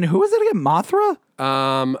Godzilla. And who is it again? Mothra?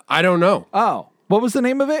 I don't know. Oh. What was the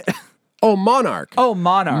name of it? Oh, Monarch. Oh,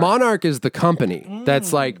 Monarch. Monarch is the company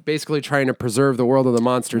that's like basically trying to preserve the world of the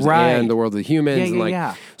monsters and the world of the humans.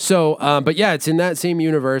 So, but yeah, it's in that same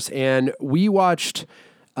universe. And we watched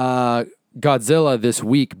Godzilla this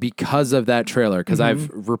week because of that trailer, because I've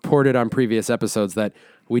reported on previous episodes that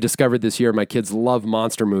we discovered this year my kids love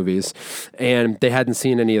monster movies, and they hadn't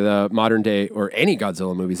seen any of the modern day or any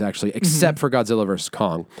Godzilla movies actually, except for Godzilla vs.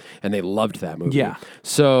 Kong, and they loved that movie. Yeah.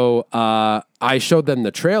 So I showed them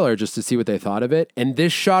the trailer just to see what they thought of it, and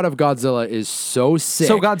this shot of Godzilla is so sick.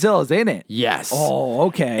 So Godzilla's in it? Yes. Oh,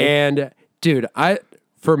 okay. And dude,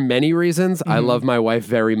 for many reasons, I love my wife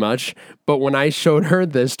very much, but when I showed her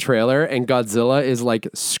this trailer and Godzilla is like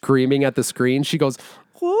screaming at the screen, she goes,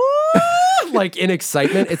 like in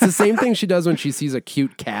excitement. It's the same thing she does when she sees a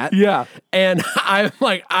cute cat. Yeah. And I'm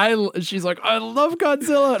like, she's like, I love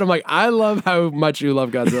Godzilla. And I'm like, I love how much you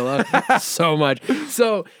love Godzilla so much.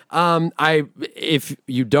 So, if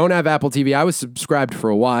you don't have Apple TV, I was subscribed for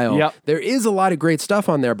a while. Yep. There is a lot of great stuff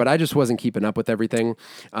on there, but I just wasn't keeping up with everything.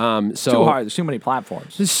 Too hard. There's too many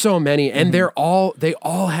platforms. There's so many, and they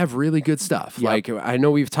all have really good stuff. Yep. Like, I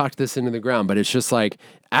know we've talked this into the ground, but it's just like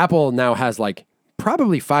Apple now has like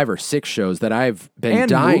probably 5 or 6 shows that I've been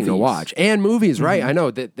dying to watch. And movies, right? I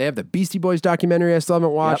know that they have the Beastie Boys documentary I still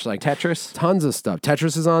haven't watched. Like Tetris. Tons of stuff.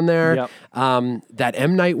 Tetris is on there. Yep. That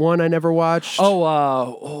M. Night one I never watched.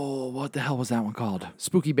 What the hell was that one called?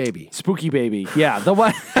 Spooky Baby. Spooky Baby. Yeah, the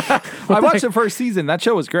one. I watched the first season. That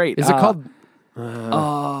show was great. Is it called?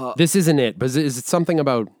 This isn't it, but is it something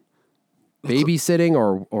about babysitting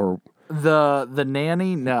or The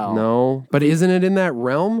nanny? No. But isn't it in that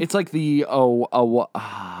realm? It's like I'm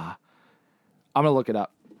gonna look it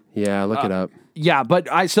up. Yeah, look it up. Yeah, but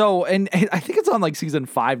I think it's on like season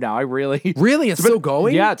 5 now. Really? It's still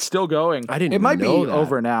going? Yeah, it's still going. I didn't It even might know be that.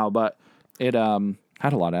 over now, but it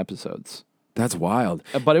had a lot of episodes. That's wild.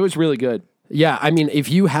 But it was really good. Yeah, I mean, if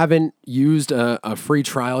you haven't used a free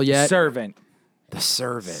trial yet, Servant. The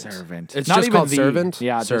Servant. It's not just even called Servant?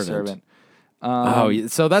 Yeah, just Servant.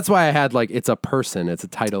 So that's why I had like, it's a person. It's a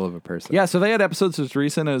title of a person. Yeah, so they had episodes as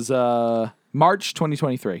recent as March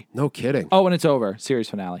 2023. No kidding. Oh, and it's over. Series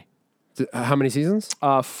finale. How many seasons?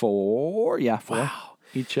 4. Yeah, 4. Wow.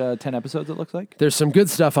 Each 10 episodes, it looks like. There's some good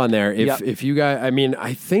stuff on there. If you guys, I mean,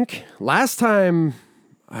 I think last time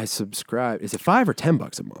I subscribed, is it $5 or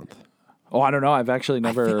 $10 a month? Oh, I don't know. I've actually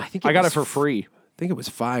never. I got it for free. I think it was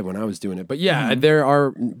 5 when I was doing it. But yeah, there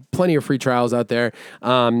are plenty of free trials out there.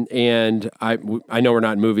 And I know we're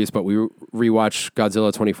not in movies, but we rewatched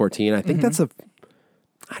Godzilla 2014. I think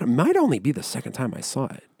it might only be the second time I saw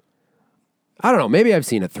it. I don't know. Maybe I've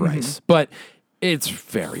seen it thrice, but it's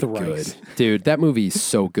very good. Dude, that movie's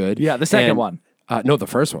so good. Yeah, the second one. No, the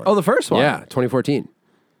first one. Oh, the first one? Yeah, 2014.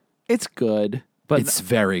 It's good. But it's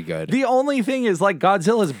very good. The only thing is, like,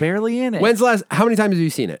 Godzilla's barely in it. How many times have you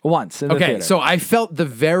seen it? Once in the theater. So I felt the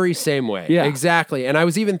very same way. Yeah. Exactly. And I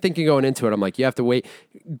was even thinking going into it, I'm like, you have to wait.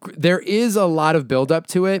 There is a lot of buildup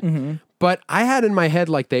to it, but I had in my head,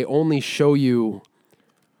 like, they only show you...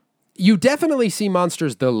 You definitely see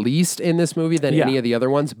monsters the least in this movie than any of the other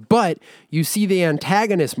ones, but you see the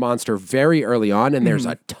antagonist monster very early on, and there's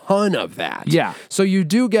a ton of that. Yeah. So you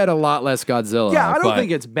do get a lot less Godzilla. Yeah, I don't think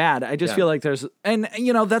it's bad. I just feel like there's... And,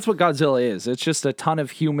 you know, that's what Godzilla is. It's just a ton of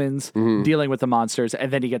humans dealing with the monsters,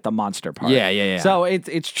 and then you get the monster part. Yeah. So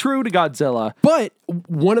it's true to Godzilla. But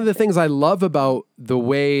one of the things I love about the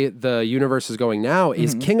way the universe is going now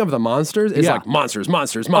is King of the Monsters is like monsters,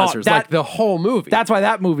 like the whole movie. That's why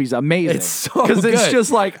that movie's amazing. It's so good. Because it's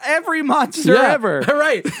just like every monster ever.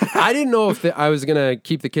 Right. I didn't know if I was going to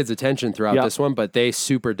keep the kids' attention throughout this one, but they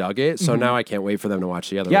super dug it. So now I can't wait for them to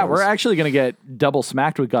watch the other ones. Yeah, we're actually going to get double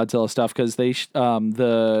smacked with Godzilla stuff because the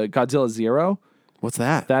Godzilla Zero. What's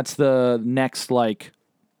that? That's the next, like,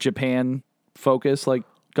 Japan focus, like,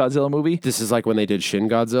 Godzilla movie. This is like when they did Shin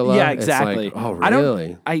Godzilla? Yeah, exactly. It's like, oh,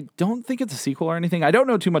 really? I don't think it's a sequel or anything. I don't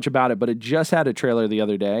know too much about it, but it just had a trailer the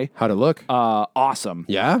other day. How'd it look? Awesome.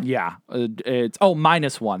 Yeah? Yeah. It's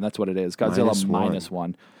 -1. That's what it is.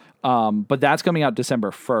 Godzilla -1. But that's coming out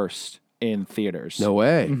December 1st in theaters. No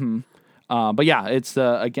way. But yeah, it's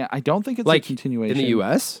again. I don't think it's Like a continuation in the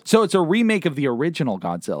U.S. So it's a remake of the original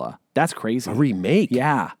Godzilla. That's crazy. A remake.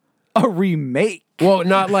 Yeah, a remake. Well,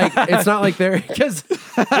 not like it's not like they're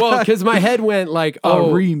because my head went like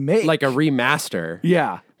remake, like a remaster.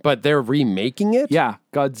 Yeah, but they're remaking it. Yeah,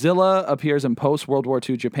 Godzilla appears in post World War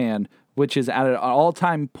II Japan, which is at an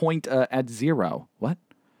all-time point at 0. What?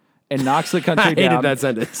 And knocks the country I hated down. that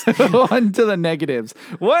sentence. On to the negatives.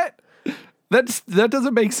 What? That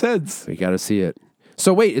doesn't make sense. We got to see it.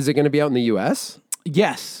 So wait, is it going to be out in the U.S.?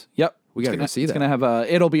 Yes. Yep. We got to go see that. It's going to have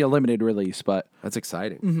it'll be a limited release, but that's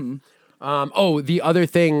exciting. The other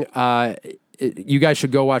thing, you guys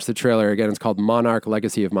should go watch the trailer again. It's called Monarch: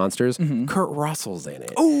 Legacy of Monsters. Kurt Russell's in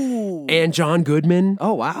it. Ooh. And John Goodman.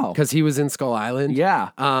 Oh wow. Because he was in Skull Island.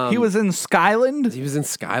 Yeah. He was in Skyland. He was in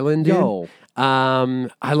Skyland. Dude. Yo.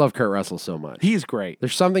 I love Kurt Russell so much. He's great.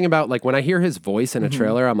 There's something about like when I hear his voice in a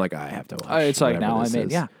trailer, I'm like, I have to watch. It's like now I'm in.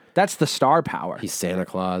 Yeah. That's the star power. He's Santa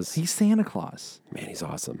Claus. He's Santa Claus. Man, he's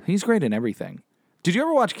awesome. He's great in everything. Did you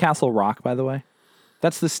ever watch Castle Rock, by the way?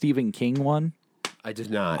 That's the Stephen King one. I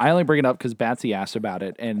did not. I only bring it up because Batsy asked about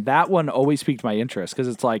it, and that one always piqued my interest because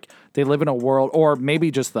it's like they live in a world, or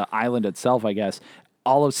maybe just the island itself, I guess.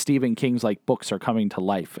 All of Stephen King's like books are coming to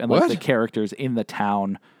life, and like the characters in the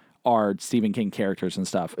town are Stephen King characters and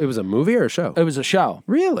stuff. It was a movie or a show? It was a show.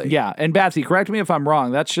 Really? Yeah. And Batsy, correct me if I'm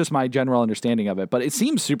wrong. That's just my general understanding of it, but it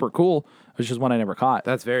seems super cool. It's just one I never caught.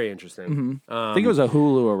 That's very interesting. I think it was a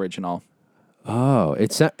Hulu original. Oh,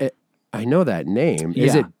 I know that name.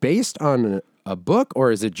 Is it based on a book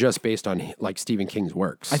or is it just based on like Stephen King's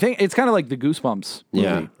works? I think it's kind of like the Goosebumps movie.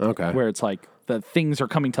 Yeah, okay. Where it's like the things are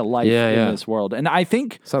coming to life in this world. And I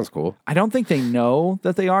think... Sounds cool. I don't think they know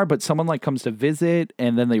that they are, but someone like comes to visit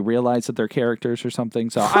and then they realize that they're characters or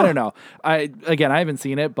something. So I don't know. I haven't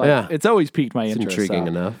seen it, but it's always piqued my interest. Intriguing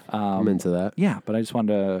enough. I'm into that. Yeah, but I just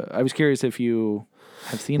wanted to... I was curious if you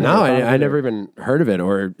have seen it. No, I never even heard of it,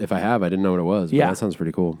 or if I have, I didn't know what it was. But that sounds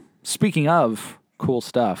pretty cool. Speaking of cool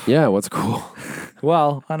stuff. Yeah, what's cool?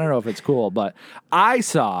 Well, I don't know if it's cool, but I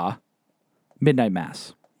saw Midnight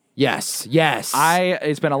Mass. Yes.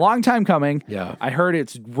 It's been a long time coming. Yeah. I heard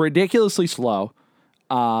it's ridiculously slow.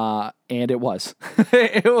 And it was.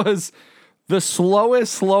 It was the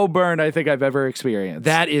slowest slow burn I think I've ever experienced.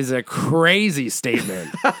 That is a crazy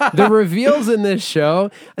statement. The reveals in this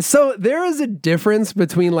show. So there is a difference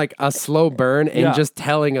between like a slow burn and just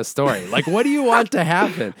telling a story. Like, what do you want to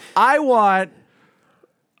happen? I want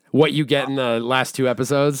what you get in the last 2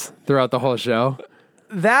 episodes throughout the whole show.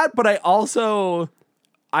 That, but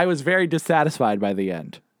I was very dissatisfied by the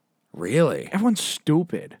end. Really? Everyone's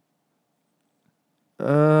stupid.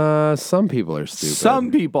 Some people are stupid.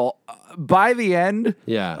 Some people, by the end,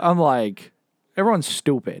 yeah, I'm like, everyone's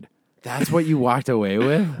stupid. That's what you walked away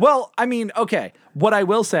with? Well, I mean, okay. What I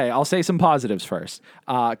will say, I'll say some positives first,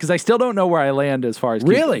 because I still don't know where I land as far as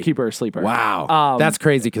Keeper or Sleeper. Wow, that's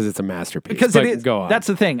crazy because it's a masterpiece. Because it is. Go on. That's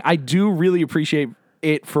the thing. I do really appreciate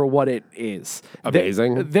it for what it is.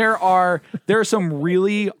 Amazing. There are some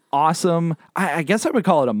really awesome, I guess I would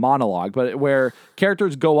call it a monologue, but where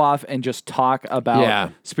characters go off and just talk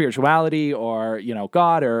about spirituality or,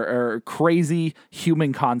 God or crazy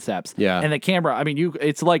human concepts. Yeah. And the camera, I mean,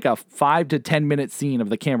 it's like a 5 to 10 minute scene of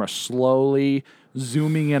the camera slowly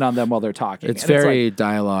zooming in on them while they're talking. It's very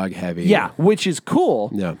dialogue heavy. Yeah, which is cool.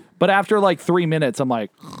 Yeah. But after like 3 minutes, I'm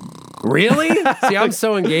like, really? See, I'm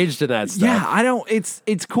so engaged in that stuff. Yeah, I don't.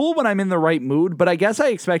 It's cool when I'm in the right mood, but I guess I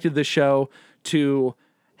expected the show to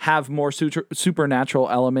have more supernatural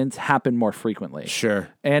elements happen more frequently. Sure.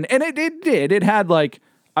 And it did. It had like,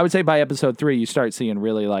 I would say by episode 3, you start seeing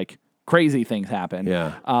really like crazy things happen.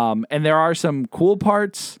 Yeah. And there are some cool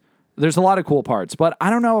parts. There's a lot of cool parts, but I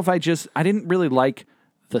don't know if I didn't really like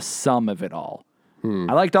the sum of it all.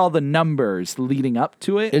 I liked all the numbers leading up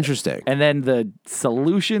to it. Interesting. And then the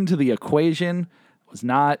solution to the equation was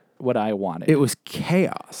not what I wanted. It was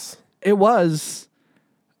chaos. It was.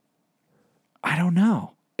 I don't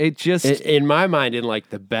know. It just... In my mind, in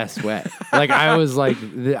like the best way. Like I was like,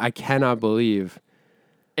 I cannot believe...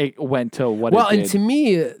 It went to what it did. Well, and to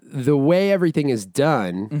me, the way everything is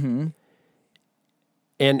done...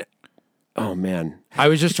 And, oh man. I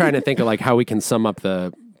was just trying to think of like how we can sum up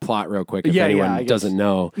the... plot real quick if anyone doesn't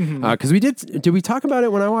know, because did we talk about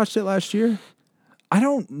it when I watched it last year? I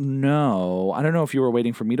don't know if you were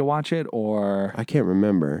waiting for me to watch it or I can't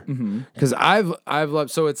remember because I've loved.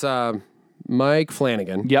 So it's Mike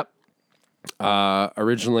Flanagan. Yep.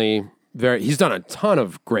 Originally he's done a ton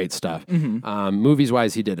of great stuff. Movies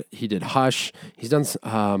wise, he did Hush. He's done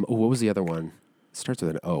what was the other one? starts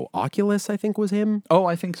with an O. Oculus, I think, was him. Oh,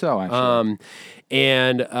 I think so, actually.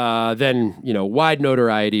 And then, wide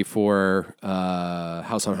notoriety for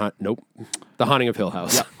House on Haunted... Nope. The Haunting of Hill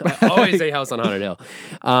House. Yep. I always say House on Haunted Hill.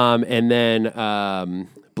 And then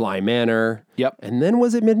Bly Manor. Yep. And then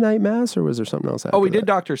was it Midnight Mass, or was there something else after we did that?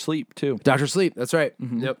 Dr. Sleep, too. Dr. Sleep, that's right.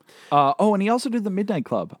 Yep. And he also did the Midnight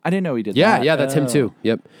Club. I didn't know he did that. Yeah, that's him, too.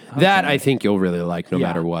 Yep. Okay. That I think you'll really like no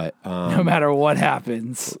matter what. No matter what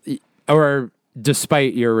happens. Or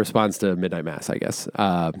despite your response to Midnight Mass, I guess.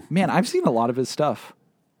 Man, I've seen a lot of his stuff.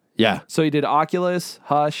 Yeah. So he did Oculus,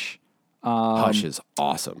 Hush. Hush is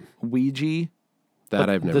awesome. Ouija. That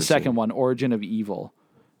I've never seen. The second one, Origin of Evil.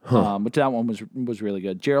 But that one was really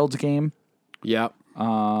good. Gerald's Game. Yep.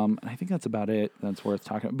 I think that's about it. That's worth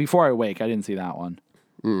talking about. Before I Wake, I didn't see that one.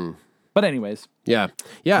 But anyways. Yeah.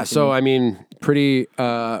 Yeah. So, I mean, pretty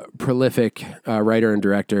prolific writer and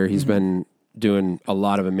director. He's been doing a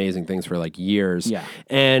lot of amazing things for like years. Yeah.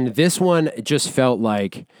 And this one just felt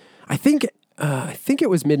like, I think it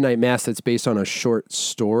was Midnight Mass that's based on a short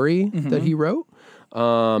story that he wrote.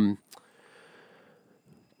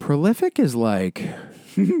 Prolific is like...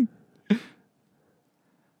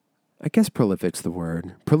 I guess prolific's the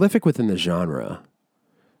word. Prolific within the genre.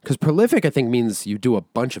 Because prolific, I think, means you do a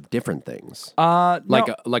bunch of different things.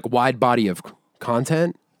 Like wide body of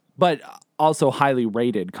content. But also highly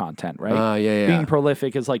rated content, right? Yeah. Being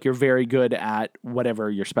prolific is like you're very good at whatever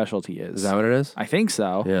your specialty is. Is that what it is? I think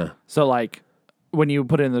so. Yeah. So like when you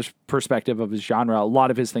put it in the perspective of his genre, a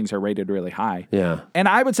lot of his things are rated really high. Yeah. And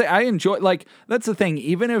I would say I enjoy, like, that's the thing,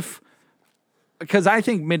 even if... Because I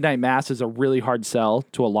think Midnight Mass is a really hard sell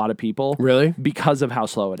to a lot of people. Really? Because of how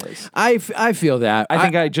slow it is. I feel that. I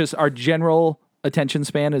think our general attention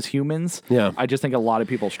span as humans, I just think a lot of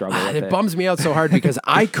people struggle with it. It bums me out so hard because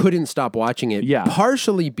I couldn't stop watching it. Yeah.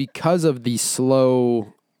 Partially because of the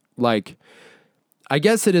slow, like, I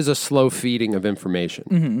guess it is a slow feeding of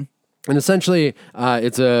information. And essentially,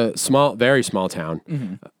 it's a very small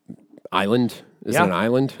town. Island. Is it an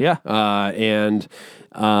island? Yeah. And...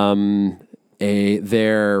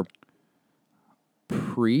 their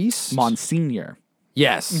priest? Monsignor.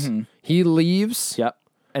 Yes. He leaves. Yep.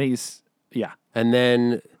 And And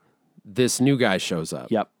then this new guy shows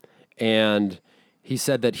up. Yep. And he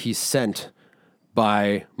said that he's sent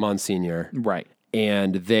by Monsignor. Right.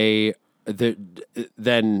 And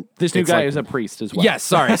then this new guy is a priest as well. Yes,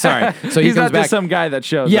 sorry. So he's comes not back. just some guy that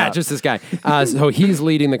shows up. Yeah, just this guy. So he's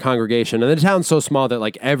leading the congregation, and the town's so small that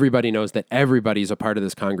like everybody knows that everybody's a part of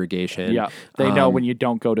this congregation. Yeah, they know when you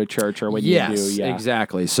don't go to church or when you do. Yeah,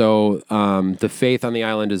 exactly. So the faith on the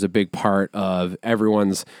island is a big part of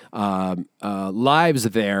everyone's lives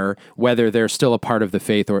there, whether they're still a part of the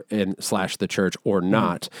faith or / the church or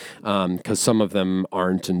not, because some of them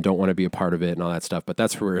aren't and don't want to be a part of it and all that stuff. But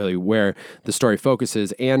that's really where the story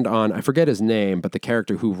focuses, and on, I forget his name, but the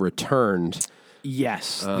character who returned.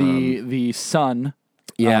 Yes, the son.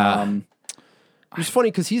 Yeah. It's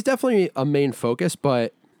funny because he's definitely a main focus,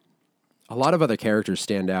 but a lot of other characters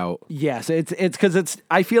stand out. Yes, it's because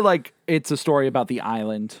I feel like it's a story about the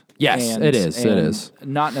island. Yes, it is. It is.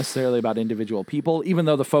 Not necessarily about individual people, even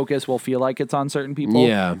though the focus will feel like it's on certain people.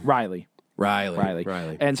 Yeah. Riley.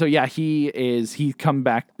 Riley. And so he comes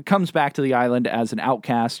back to the island as an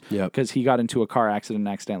outcast because he got into a car accident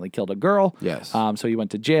and accidentally killed a girl. Yes. So he went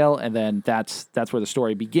to jail, and then that's where the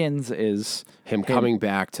story begins, is him coming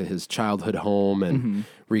back to his childhood home and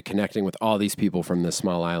reconnecting with all these people from this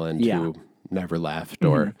small island who never left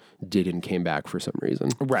or didn't came back for some reason.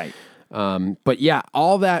 Right. But yeah,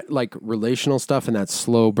 all that like relational stuff and that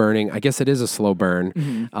slow burning, I guess it is a slow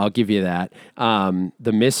burn. I'll give you that.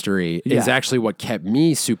 The mystery is actually what kept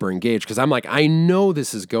me super engaged because I'm like, I know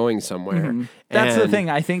this is going somewhere. That's the thing.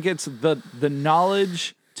 I think it's the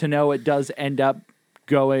knowledge to know it does end up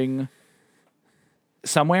going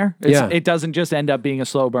somewhere. It doesn't just end up being a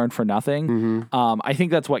slow burn for nothing. I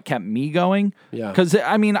think that's what kept me going. Yeah. Because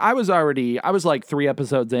I mean, I was like 3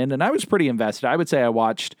 episodes in and I was pretty invested. I would say I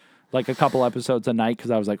watched like a couple episodes a night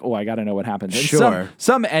because I was like, oh, I got to know what happens. And sure.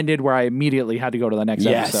 Some ended where I immediately had to go to the next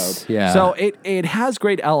episode. Yeah. So it has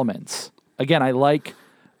great elements. Again, I like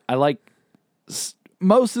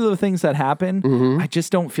most of the things that happen. I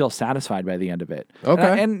just don't feel satisfied by the end of it.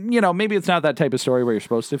 Okay. And maybe it's not that type of story where you're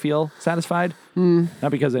supposed to feel satisfied. Not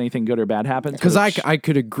because anything good or bad happens. Because I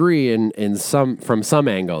could agree from some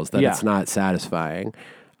angles that it's not satisfying,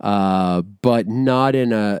 but not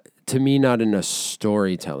in a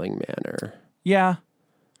storytelling manner. Yeah.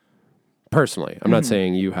 Personally, I'm not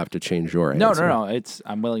saying you have to change your answer. No.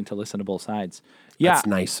 I'm willing to listen to both sides. Yeah. That's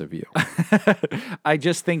nice of you. I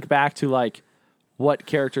just think back to like what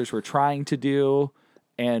characters were trying to do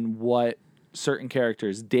and what certain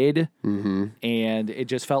characters did, and it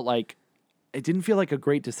just felt like it didn't feel like a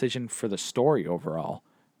great decision for the story overall,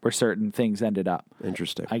 where certain things ended up.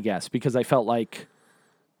 Interesting. I guess because I felt like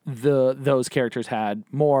those characters had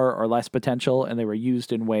more or less potential, and they were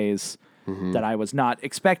used in ways that I was not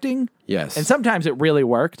expecting. Yes. And sometimes it really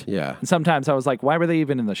worked. Yeah. And sometimes I was like, why were they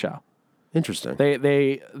even in the show? Interesting.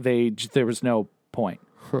 There was no point,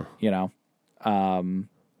 you know?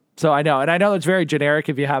 So I know, and I know it's very generic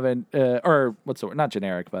if you haven't, or what's the word? Not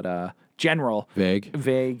generic, but general.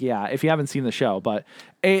 Vague, yeah, if you haven't seen the show. But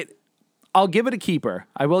I'll give it a keeper.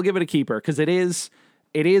 I will give it a keeper because it is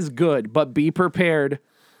good, but be prepared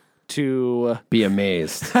to be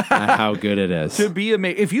amazed at how good it is. To be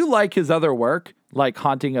amazed. If you like his other work, like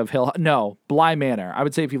Haunting of Hill, Bly Manor. I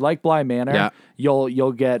would say if you like Bly Manor,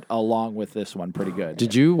 you'll get along with this one pretty good.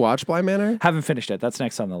 Did you watch Bly Manor? Haven't finished it. That's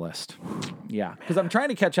next on the list. Yeah, because I'm trying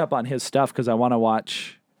to catch up on his stuff because I want to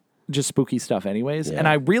watch just spooky stuff anyways, and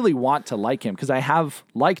I really want to like him because I have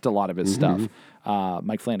liked a lot of his stuff.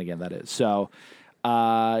 Mike Flanagan, that is. So,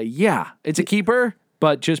 it's a keeper,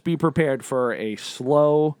 but just be prepared for a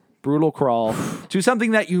slow, brutal crawl to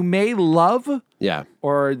something that you may love,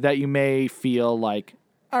 or that you may feel like,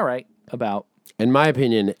 all right, about. In my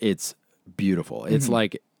opinion, it's beautiful. It's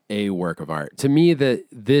like a work of art. To me,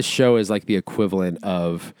 this show is like the equivalent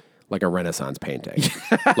of like a Renaissance painting.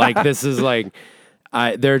 Like this is like,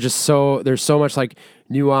 there's so much like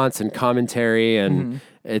nuance and commentary, and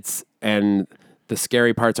and the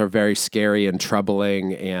scary parts are very scary and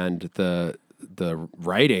troubling, and the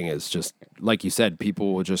writing is just, like you said,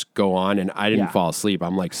 people will just go on, and I didn't fall asleep.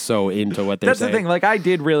 I'm like so into what they're saying. That's the thing. Like I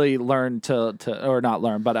did really learn to or not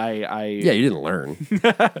learn, but I you didn't learn.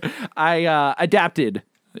 I adapted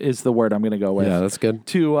is the word I'm going to go with. Yeah, that's good.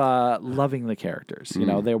 To loving the characters. You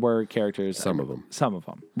know, there were characters. Some of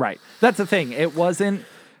them. Right. That's the thing. There's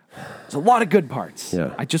a lot of good parts.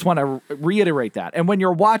 Yeah. I just want to reiterate that. And when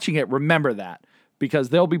you're watching it, remember that, because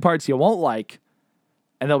there'll be parts you won't like,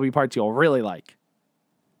 and there'll be parts you'll really like.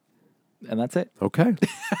 And that's it. Okay.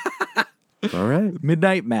 All right.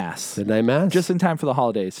 Midnight Mass. Just in time for the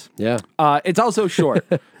holidays. Yeah. It's also short.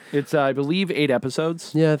 It's, I believe, 8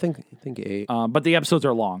 episodes. Yeah, I think 8. But the episodes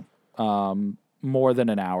are long. More than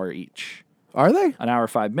an hour each. Are they? An hour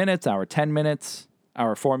 5 minutes, hour 10 minutes,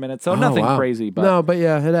 hour 4 minutes. So nothing crazy. But no, but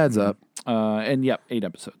yeah, it adds up. And 8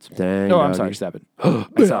 episodes. Dang. No, I'm sorry, 7. I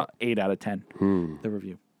saw 8 out of 10. The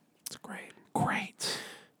review. It's great. Great.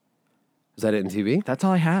 Is that it in TV? That's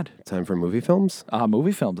all I had. Time for movie films?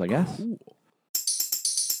 Movie films, I guess.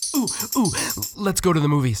 Ooh, let's go to the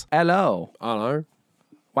movies. Hello. Honor.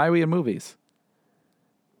 Why are we in movies?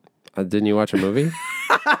 Didn't you watch a movie?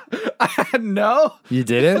 No. You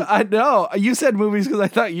didn't? I know. You said movies because I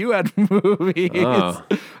thought you had movies. Oh.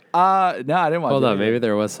 No, I didn't watch Hold on, anything. maybe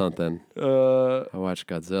there was something. I watched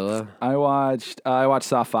Godzilla. I watched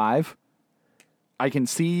Saw 5. I can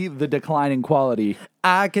see the decline in quality.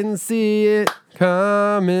 I can see it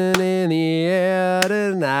coming in the air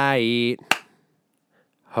tonight.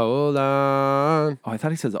 Hold on. Oh, I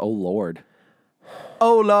thought he says, "Oh Lord."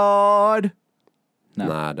 Oh Lord. No.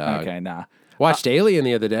 Nah, dog. Okay, nah. Watched Alien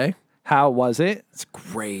the other day. How was it? It's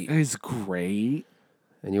great. It's great.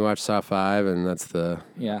 And you watched Saw 5, and that's the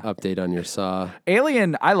update on your Saw.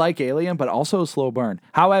 Alien, I like Alien, but also a slow burn.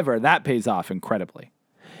 However, that pays off incredibly.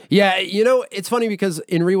 Yeah, you know, it's funny because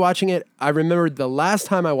in rewatching it, I remembered the last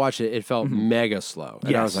time I watched it, it felt mega slow.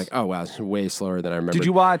 And I was like, oh, wow, it's way slower than I remember. Did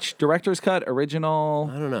you watch Director's Cut,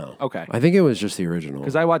 original? I don't know. Okay. I think it was just the original.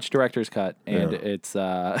 Because I watched Director's Cut, and it's,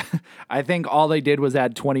 I think all they did was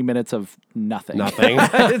add 20 minutes of nothing. Nothing.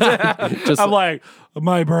 I'm like,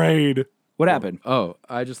 my brain. What happened? Oh,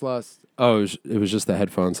 I just lost. Oh, it was just the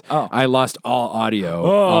headphones. Oh. I lost all audio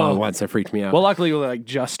all at once. That freaked me out. Well, luckily, we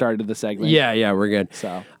just started the segment. Yeah, we're good.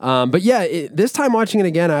 So, but yeah, this time watching it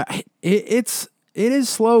again, it is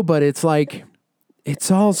slow, but it's like it's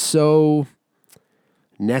all so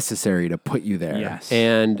necessary to put you there. Yes.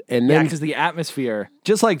 And then because the atmosphere,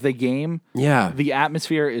 just like the game, the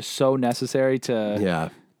atmosphere is so necessary to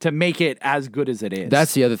make it as good as it is.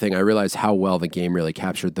 That's the other thing. I realized how well the game really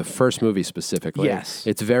captured the first movie specifically. Yes.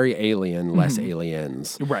 It's very alien, less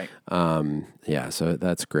aliens. Right. Yeah, so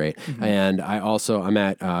that's great. And I'm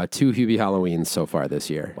at 2 Hubie Halloweens so far this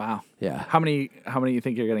year. Wow. Yeah. How many you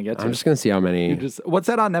think you're going to get to? I'm just going to see how many. What's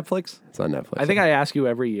that on Netflix? It's on Netflix. I think I ask you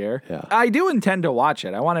every year. Yeah. I do intend to watch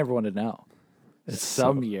it. I want everyone to know.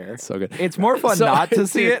 Some year. It's so good. It's more fun not to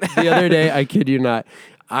see it. The other day, I kid you not,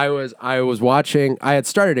 I was watching. I had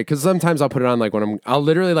started it because sometimes I'll put it on like when I'll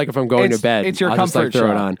literally like if I'm going to bed. It's your I'll comfort just, like,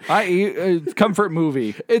 throw show. it on. Comfort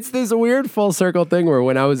movie. It's this weird full circle thing where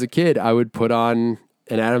when I was a kid, I would put on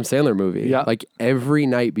an Adam Sandler movie. Yeah. Like every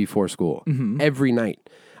night before school. Every night.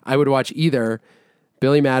 I would watch either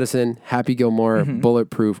Billy Madison, Happy Gilmore,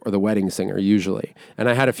 Bulletproof, or The Wedding Singer, usually. And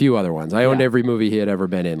I had a few other ones. I owned every movie he had ever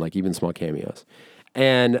been in, like even small cameos.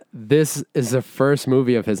 And this is the first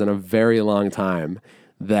movie of his in a very long time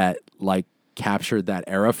that like captured that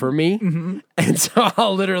era for me. And so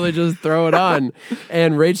I'll literally just throw it on.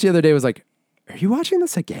 And Rach the other day was like, "Are you watching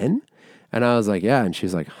this again?" And I was like, "Yeah." And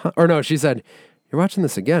she's like, "Huh?" Or no, she said, "You're watching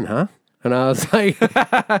this again, huh?" And I was like,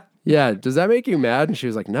 "Yeah, does that make you mad?" And she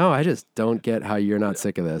was like, "No, I just don't get how you're not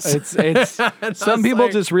sick of this." It's some people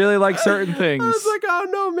like, just really like certain things. I was like, "Oh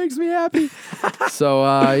no, it makes me happy." So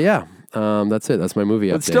yeah, that's it. That's my movie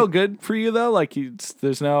update. It's still good for you though. Like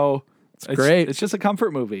there's no. It's great. It's just a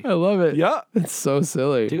comfort movie. I love it. Yeah, It's so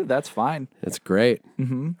silly. dude, that's fine. It's great.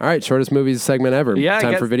 All right, shortest movies segment ever. Yeah, I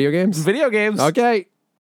Time guess- for video games? Video games. Okay.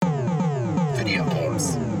 Video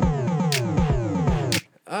games.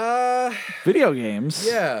 Video games.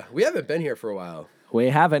 Yeah, we haven't been here for a while. We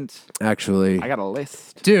haven't. Actually. I got a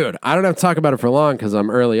list. Dude, I don't have to talk about it for long because I'm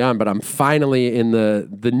early on, but I'm finally in the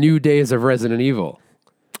new days of Resident Evil.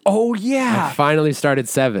 Oh I yeah. finally started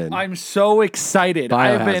 7. I'm so excited.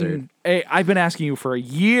 Biohazard. I've been asking you for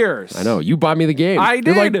years. I know. You bought me the game. I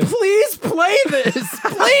You're like, did. please play this.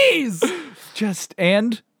 Please.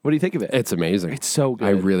 And what do you think of it? It's amazing. It's so good.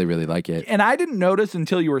 I really, really like it. And I didn't notice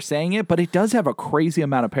until you were saying it, but it does have a crazy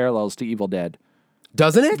amount of parallels to Evil Dead.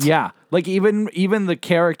 Doesn't it? Yeah, like even the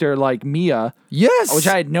character like Mia, Yes. which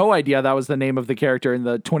I had no idea that was the name of the character in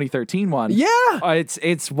the 2013 one. Yeah.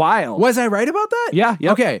 It's wild. Was I right about that? Yeah.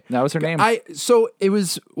 Yep. Okay. That was her name. So it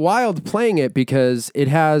was wild playing it because it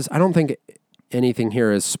has, I don't think anything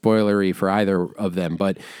here is spoilery for either of them,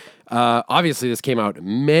 but obviously this came out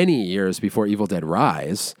many years before Evil Dead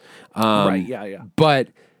Rise. Right. Yeah. But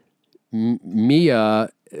Mia,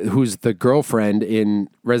 who's the girlfriend in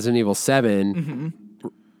Resident Evil 7,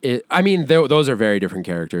 those are very different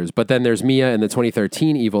characters. But then there's Mia in the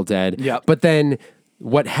 2013 Evil Dead. Yep. But then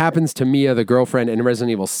what happens to Mia, the girlfriend in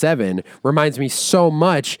Resident Evil 7, reminds me so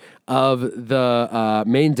much of the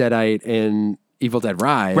main Deadite in Evil Dead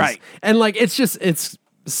Rise. Right. And like, it's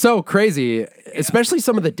so crazy, especially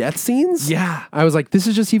some of the death scenes. Yeah. I was like, this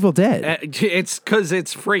is just Evil Dead. It's because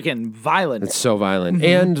it's freaking violent. It's so violent.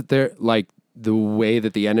 And they're like the way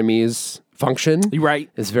that the enemies function Right.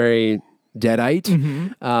 is very Deadite.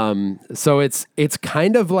 So it's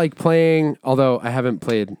kind of like playing, although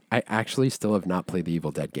I actually still have not played the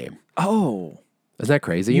Evil Dead game. Oh, Isn't that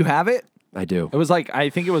crazy? you have it? I do. It was like I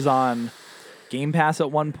think it was on Game Pass at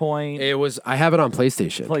one point. I have it on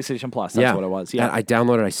PlayStation. PlayStation Plus. That's what it was. Yeah. I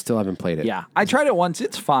downloaded it. I still haven't played it. Yeah. I tried it once.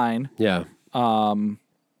 It's fine. Yeah.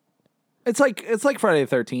 It's like Friday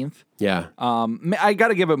the 13th. Yeah. I got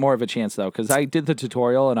to give it more of a chance though, because I did the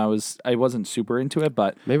tutorial and I wasn't super into it,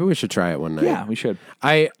 but Maybe we should try it one night. yeah, we should.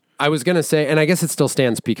 I was going to say, and I guess it still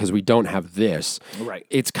stands because we don't have this. Right.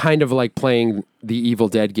 It's kind of like playing the Evil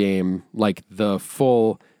Dead game, like the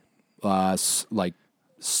full, like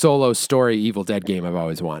solo story Evil Dead game I've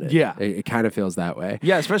always wanted. Yeah. It kind of feels that way.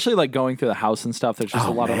 Yeah, especially like going through the house and stuff. There's just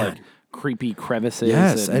a lot of like creepy crevices.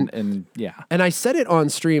 Yes, and yeah. And I said it on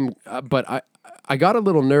stream, but I got a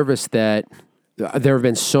little nervous that there have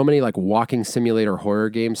been so many like walking simulator horror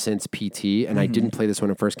games since PT, and I didn't play this when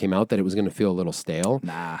it first came out, that it was going to feel a little stale.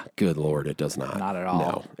 Nah. Good Lord, it does not. Not at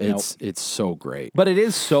all. No, it's so great. But it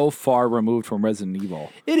is so far removed from Resident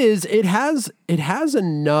Evil. It is. It has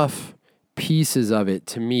enough pieces of it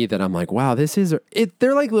to me that I'm like, wow, this is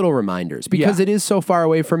they're like little reminders because Yeah. it is so far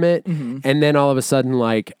away from it. And then all of a sudden,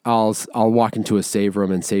 like I'll walk into a save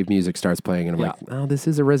room and save music starts playing, and I'm like, oh, this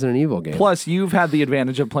is a Resident Evil game. Plus, you've had the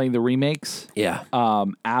advantage of playing the remakes. Yeah.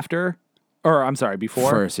 After. Or I'm sorry, before.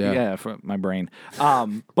 First, yeah. Yeah, for my brain.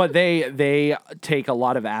 But they take a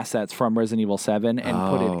lot of assets from Resident Evil 7 and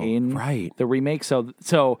put it in the remake.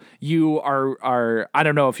 So you are I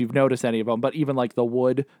don't know if you've noticed any of them, but even like the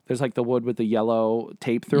wood, there's like the wood with the yellow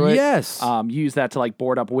tape through it. Yes. You use that to like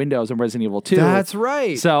board up windows in Resident Evil 2. That's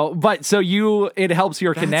right. So it helps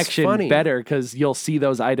your connection funny. better because you'll see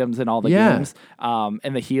those items in all the Yeah. games.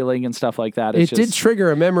 And the healing and stuff like that. It It's did just, trigger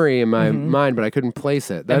a memory in my mind, but I couldn't place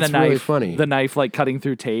it. and That's the really knife, funny. The knife like cutting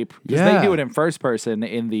through tape. Because Yeah. they do it in first person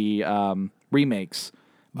in the remakes.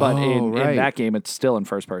 But in that game, it's still in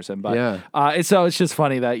first person. But Yeah. so it's just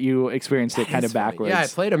funny that you experienced it kind of It's funny. backwards. Yeah, I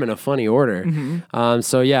played them in a funny order.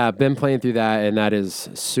 So yeah, I've been playing through that, and that is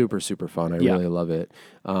super, super fun. I really love it.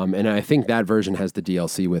 And I think that version has the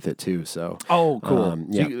DLC with it too. So Oh, cool.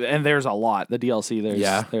 yeah. And there's a lot. The DLC,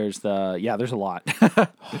 there's a lot.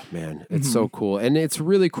 man, it's so cool, and it's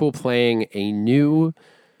really cool playing a new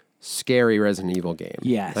scary Resident Evil game.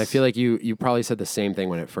 Yes. I feel like you probably said the same thing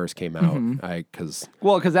when it first came out.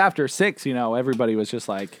 Because after 6, everybody was just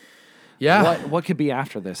like, yeah, what could be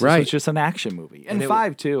after this? Right. This was just an action movie. And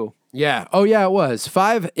 5 too. Yeah. Oh, yeah, it was.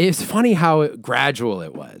 5, it's funny how gradual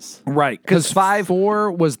it was. Right. Because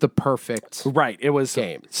 4 was the perfect Right. It was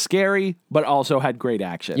game. Scary, but also had great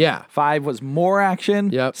action. Yeah. 5 was more action.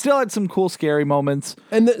 Yep. Still had some cool, scary moments.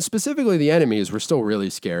 And specifically the enemies were still really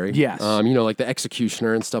scary. Yes. Like the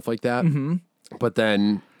Executioner and stuff like that. Mm-hmm. But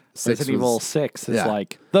then 6 Resident Evil 6 is yeah.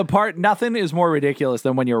 like nothing is more ridiculous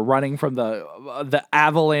than when you're running from the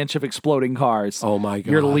avalanche of exploding cars. Oh my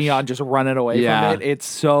You're gosh. Leon just running away Yeah. from it. It's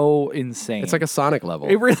so insane. It's like a Sonic level.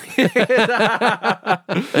 It really is.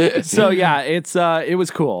 So yeah, it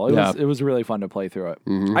was cool. It was really fun to play through it.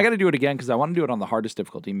 Mm-hmm. I got to do it again because I want to do it on the hardest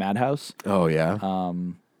difficulty, Madhouse. Oh, yeah.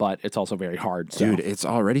 But it's also very hard. So. Dude, it's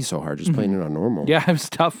already so hard just playing it on normal. Yeah, it was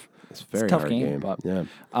tough. It's a very tough hard game. game. But, Yeah.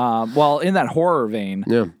 well, in that horror vein,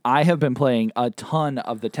 Yeah. I have been playing a ton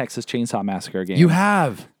of the Texas Chainsaw Massacre game. You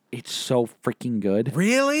have? It's so freaking good.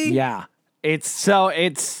 Really? Yeah. It's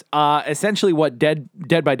essentially what Dead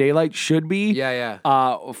by Daylight should be. Yeah.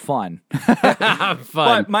 Fun. Fun.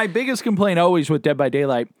 But my biggest complaint always with Dead by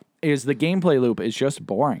Daylight is the gameplay loop is just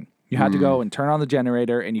boring. You have to go and turn on the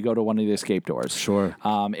generator, and you go to one of the escape doors. Sure.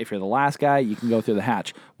 If you're the last guy, you can go through the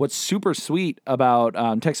hatch. What's super sweet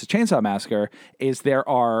about Texas Chainsaw Massacre is there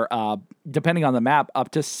are, depending on the map, up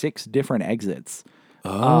to 6 different exits.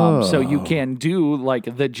 So you can do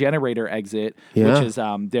like the generator exit, Yeah. which is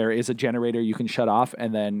there is a generator you can shut off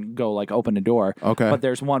and then go like open a door. Okay. But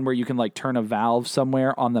there's one where you can like turn a valve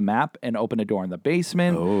somewhere on the map and open a door in the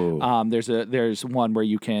basement. Oh. There's one where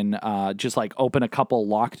you can just like open a couple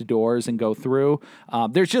locked doors and go through.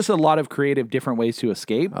 There's just a lot of creative different ways to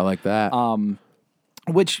escape. I like that.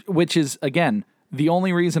 Which is again the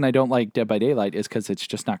only reason I don't like Dead by Daylight is because it's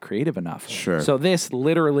just not creative enough. Sure. So this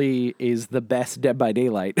literally is the best Dead by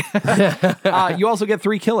Daylight. You also get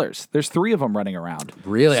 3 killers. There's 3 of them running around.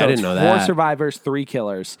 Really? So I didn't it's know 4 that. survivors, 3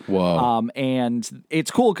 killers. Whoa. And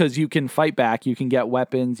it's cool because you can fight back. You can get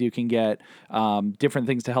weapons. You can get different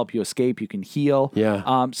things to help you escape. You can heal.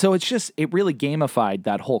 Yeah. So it really gamified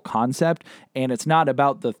that whole concept. And it's not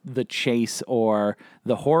about the chase or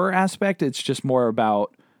the horror aspect. It's just more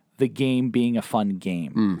about the game being a fun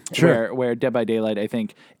game. Sure. Where Dead by Daylight, I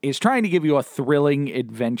think, is trying to give you a thrilling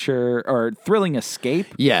adventure or thrilling escape,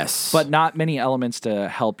 yes. but not many elements to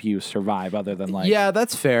help you survive other than like... Yeah,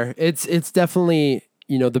 that's fair. It's definitely,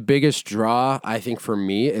 the biggest draw, I think, for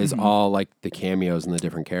me is all like the cameos and the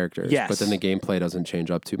different characters. Yes. But then the gameplay doesn't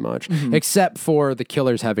change up too much, except for the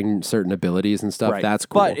killers having certain abilities and stuff. Right. That's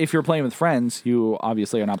cool. But if you're playing with friends, you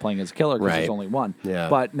obviously are not playing as a killer because Right. there's only one. Yeah.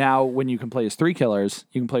 But now when you can play as 3 killers,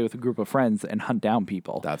 you can play with a group of friends and hunt down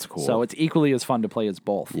people. That's cool. So it's equally as fun to play as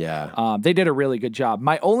both. Yeah. They did a really good job.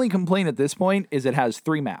 My only complaint at this point is it has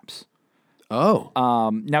 3 maps. Oh.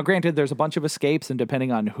 Now, granted, there's a bunch of escapes, and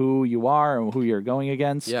depending on who you are and who you're going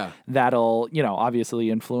against, Yeah. that'll, obviously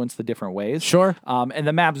influence the different ways. Sure. And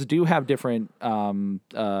the maps do have different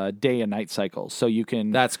day and night cycles, so you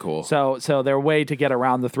can. That's cool. So their way to get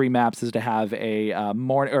around the 3 maps is to have a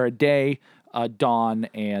morning or a day, a dawn,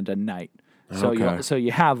 and a night. So Okay.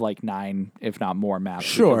 you have like 9, if not more, maps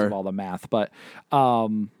because Sure. of all the math, but.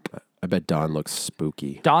 I bet Dawn looks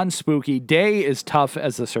spooky. Dawn's spooky. Day is tough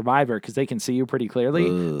as a survivor because they can see you pretty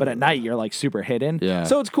clearly, but at night you're like super hidden. Yeah.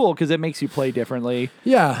 So it's cool because it makes you play differently.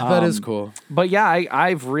 Yeah, that is cool. But yeah,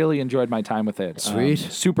 I've really enjoyed my time with it. Sweet.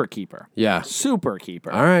 Super Keeper. Yeah. Super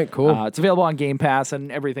Keeper. All right, cool. It's available on Game Pass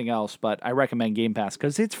and everything else, but I recommend Game Pass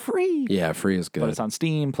because it's free. Yeah, free is good. But it's on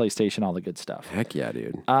Steam, PlayStation, all the good stuff. Heck yeah,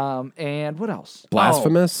 dude. And what else?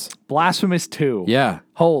 Blasphemous? Oh, Blasphemous 2. Yeah.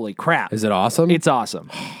 Holy crap. Is it awesome? It's awesome.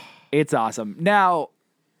 It's awesome. Now,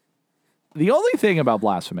 the only thing about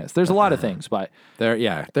Blasphemous, there's a lot of things, but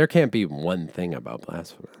there can't be one thing about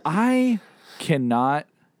Blasphemous. I cannot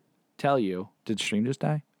tell you. Did stream just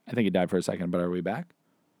die? I think it died for a second, but are we back?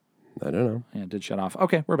 I don't know. Yeah, it did shut off.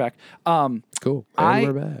 Okay, we're back. Cool. And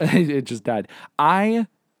we're back. It just died. I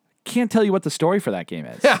can't tell you what the story for that game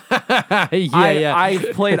is. yeah.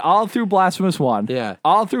 I've played all through Blasphemous 1. Yeah.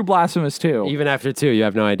 All through Blasphemous 2. Even after 2, you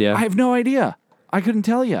have no idea. I have no idea. I couldn't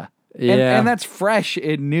tell you. Yeah. And that's fresh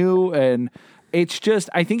and new, and it's just,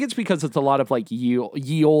 I think it's because it's a lot of like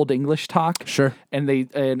ye old English talk. Sure. And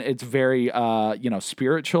it's very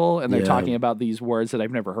spiritual, and they're Yeah. talking about these words that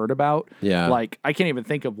I've never heard about. Yeah. Like I can't even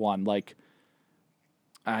think of one. Like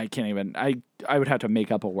I can't even I would have to make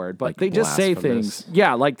up a word, but Like they just say blasphemous. things.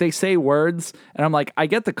 Yeah, like they say words, and I'm like, I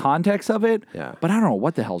get the context of it, Yeah. but I don't know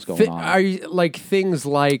what the hell's going on. Are you like things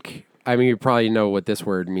like I mean, you probably know what this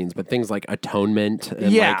word means, but things like atonement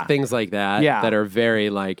and Yeah. like things like that Yeah. that are very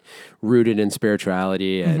like rooted in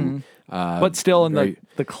spirituality and but still in very-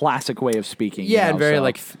 the classic way of speaking. yeah, you know, and very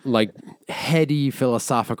so- like heady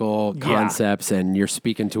philosophical concepts, and you're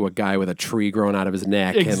speaking to a guy with a tree growing out of his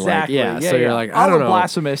neck, Exactly. and like so you're like, I all don't the know,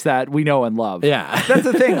 Blasphemous that we know and love. Yeah. That's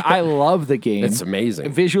the thing. I love the game. it's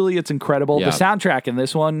amazing. Visually, it's incredible. Yeah. The soundtrack in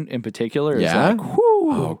this one in particular is Yeah? like, whoo.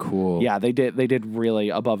 Oh, cool. Yeah, they did really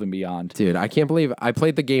above and beyond. Dude, I can't believe I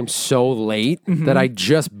played the game so late that I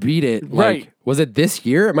just beat it. Like, Right. was it this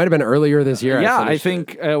year? It might have been earlier this year. Yeah, I finished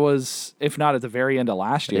think it was, if not at the very end of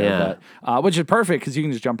last year, Yeah. but which is perfect because you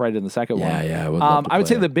can just jump right in the second one. Yeah, I would love to I would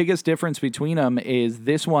play say it. the biggest difference between them is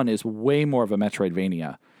this one is way more of a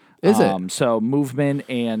Metroidvania. Is it? So movement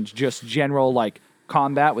and just general like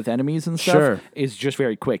combat with enemies and stuff Sure. is just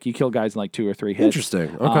very quick. You kill guys in like 2 or 3 hits.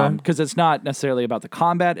 Interesting. Okay. Because it's not necessarily about the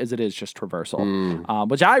combat as it is just traversal,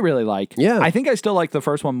 which I really like. Yeah. I think I still like the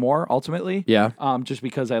first one more ultimately. Yeah. Just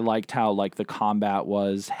because I liked how like the combat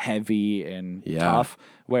was heavy and Yeah. tough.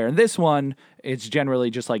 Where in this one, it's generally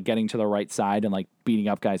just like getting to the right side and like beating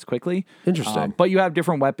up guys quickly. Interesting. But you have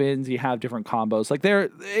different weapons, you have different combos. Like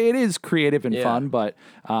it is creative and Yeah. fun, but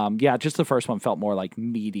yeah, just the first one felt more like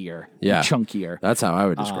meatier, Yeah. chunkier. That's how I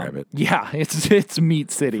would describe it. Yeah, it's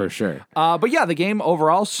Meat City For sure. But yeah, the game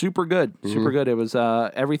overall super good, super good. It was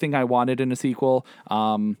everything I wanted in a sequel.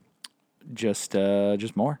 Just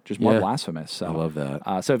more Yeah. Blasphemous. So I love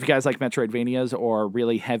that. So if you guys like Metroidvanias or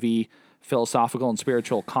really heavy philosophical and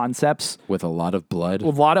spiritual concepts, With a lot of blood. a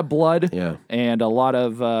lot of blood, Yeah. and a lot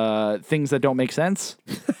of things that don't make sense,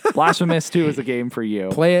 Blasphemous 2 is a game for you.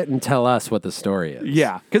 Play it and tell us what the story is.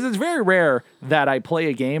 Yeah, because it's very rare that I play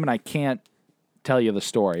a game and I can't tell you the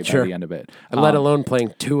story Sure. by the end of it. And let alone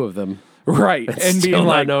playing 2 of them. Right, and Still being not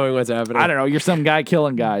like, knowing what's happening. I don't know, you're some guy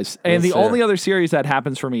killing guys. And That's the only fair. other series that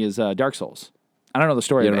happens for me is Dark Souls. I don't know the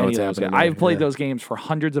story You of don't know any of what's those games. happening I've played there. those games for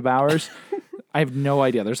hundreds of hours. I have no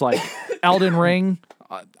idea. There's like Elden Ring.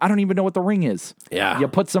 I don't even know what the ring is. Yeah. You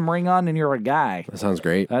put some ring on and you're a guy. That sounds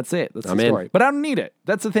great. That's it. That's I'm the in. story. But I don't need it.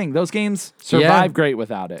 That's the thing. Those games survive great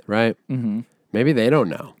without it. Right? Mm-hmm. Maybe they don't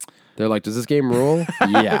know. They're like, does this game rule?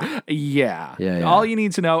 Yeah. Yeah. Yeah. All you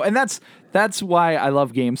need to know, and that's why I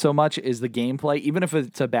love games so much, is the gameplay. Even if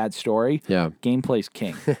it's a bad story, Yeah. gameplay's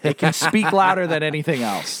king. It can speak louder than anything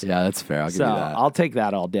else. Yeah, that's fair. I'll give So you that. I'll take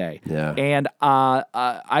that all day. Yeah. And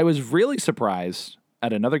I was really surprised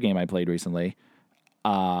at another game I played recently,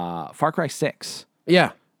 Far Cry 6.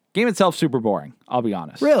 Yeah. Game itself super boring. I'll be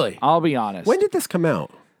honest. Really? I'll be honest. When did this come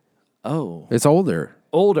out? Oh, It's older.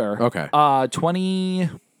 older. Okay. 2020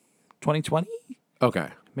 Okay.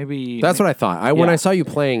 maybe. That's what I thought. When Yeah. I saw you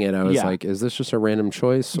playing it, I was Yeah. like, is this just a random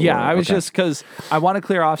choice? Yeah, or- I was okay. just because I want to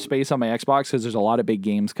clear off space on my Xbox because there's a lot of big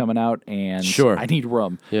games coming out and Sure. I need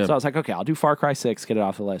room. Yeah. So I was like, okay, I'll do Far Cry 6, get it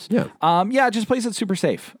off the list. Yeah. Yeah, it just plays it super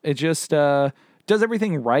safe. It just does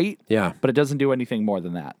everything right. Yeah. But it doesn't do anything more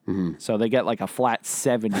than that. So they get like a flat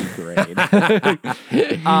 70 grade.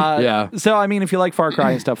 Yeah. So I mean, if you like Far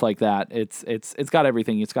Cry and stuff like that, it's got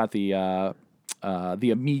everything. It's got the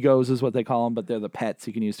amigos is what they call them, but they're the pets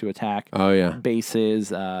you can use to attack. Oh, yeah. Bases,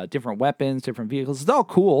 different weapons, different vehicles. It's all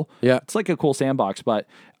cool. Yeah. It's like a cool sandbox, but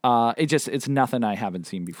it's nothing I haven't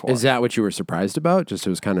seen before. Is that what you were surprised about? Just it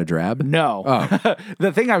was kind of drab? No. Oh.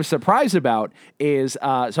 The thing I was surprised about is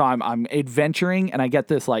so I'm adventuring and I get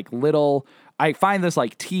this like little. I find this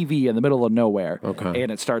like TV in the middle of nowhere. Okay.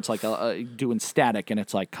 And it starts like doing static and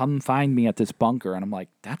it's like, come find me at this bunker. And I'm like,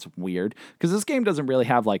 that's weird. Because this game doesn't really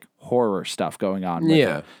have like horror stuff going on. With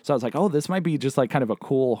Yeah. it. So I was like, oh, this might be just like kind of a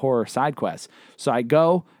cool horror side quest. So I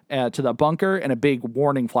go to the bunker and a big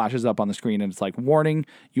warning flashes up on the screen. And it's like, warning,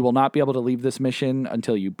 you will not be able to leave this mission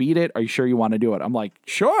until you beat it. Are you sure you want to do it? I'm like,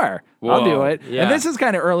 sure, I'll do Whoa. it. Yeah. And this is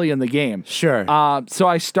kind of early in the game. Sure. So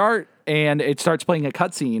I start and it starts playing a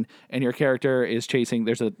cutscene, and your character is chasing.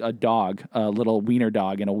 There's a dog, a little wiener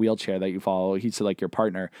dog in a wheelchair that you follow. He's like your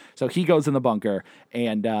partner. So he goes in the bunker,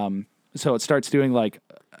 and so it starts doing like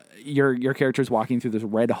your character's walking through this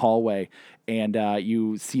red hallway, and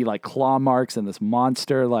you see like claw marks and this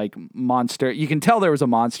monster. You can tell there was a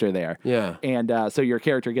monster there. Yeah. And so your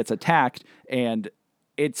character gets attacked, and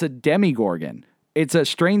it's a Demigorgon. It's a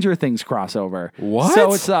Stranger Things crossover. What?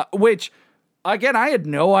 So it's which. Again, I had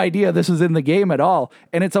no idea this was in the game at all.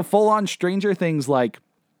 And it's a full-on Stranger Things, like,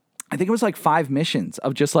 I think it was like 5 missions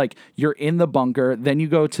of just like, you're in the bunker, then you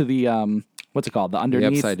go to the, what's it called? The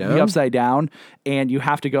underneath. Upside Down? The Upside Down. And you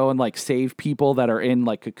have to go and like save people that are in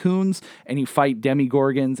like cocoons, and you fight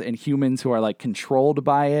demigorgons and humans who are like controlled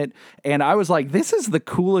by it. And I was like, this is the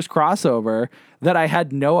coolest crossover that I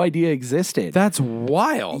had no idea existed. That's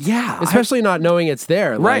wild. Yeah, Especially not knowing it's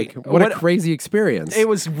there. Right. Like, what a crazy experience. It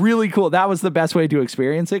was really cool. That was the best way to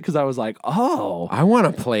experience it because I was like, oh, I want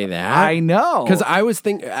to play that. I know. Because I was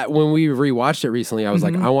thinking, when we rewatched it recently, I was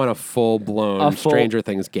like, I want a full-blown Stranger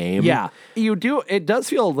Things game. Yeah, you do. It does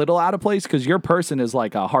feel a little out of place because your person is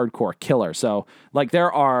like a hardcore killer. So like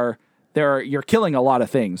you're killing a lot of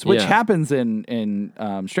things, which happens in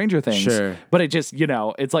Stranger Things. Sure. But it just,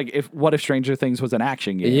 it's like what if Stranger Things was an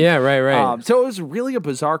action game? Yeah, right. So it was really a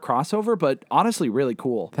bizarre crossover, but honestly really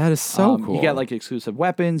cool. That is so cool. You get like exclusive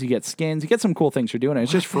weapons, you get skins, you get some cool things for doing it.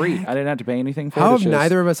 It's just free. I didn't have to pay anything for it. How It's have just-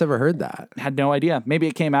 neither of us ever heard that? Had no idea. Maybe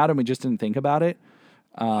it came out and we just didn't think about it.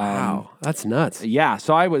 Wow, that's nuts. Yeah,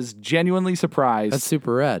 so I was genuinely surprised. That's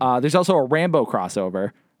super rad. There's also a Rambo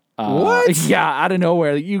crossover. What? Yeah, out of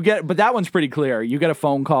nowhere. But that one's pretty clear. You get a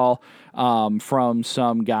phone call from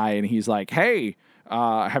some guy, and he's like, "Hey,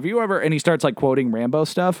 have you ever?" And he starts like quoting Rambo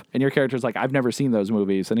stuff, and your character's like, "I've never seen those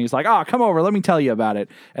movies," and he's like, "Oh, come over, let me tell you about it."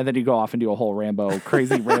 And then you go off and do a whole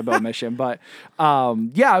crazy Rambo mission. But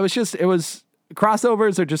yeah, it was.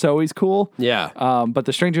 Crossovers are just always cool. Yeah. But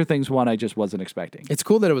the Stranger Things one, I just wasn't expecting. It's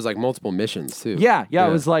cool that it was like multiple missions too. Yeah. It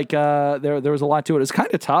was like there was a lot to it. It's kind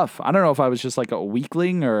of tough. I don't know if I was just like a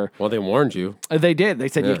weakling or. Well, they warned you. They did. They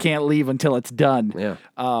said you can't leave until it's done. Yeah.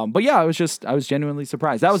 But yeah, I was genuinely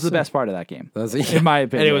surprised. That was the best part of that game, in my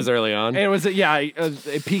opinion. And it was early on. It was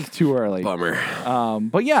it peaked too early. Bummer.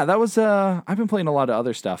 But yeah, that was. I've been playing a lot of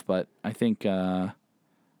other stuff, but I think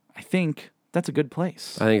that's a good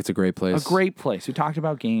place. I think it's a great place. A great place. We talked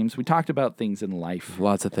about games. We talked about things in life.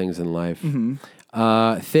 Lots of things in life.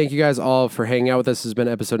 Thank you guys all for hanging out with us. This has been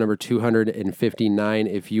episode number 259.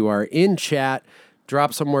 If you are in chat,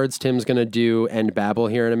 drop some words. Tim's going to do end babble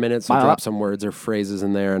here in a minute. So drop some words or phrases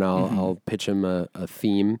in there, and I'll pitch him a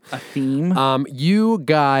theme. A theme? You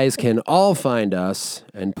guys can all find us,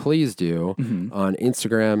 and please do, on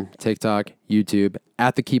Instagram, TikTok, YouTube,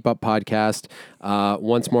 at The Keep Up Podcast.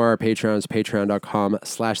 Once more, our Patreon is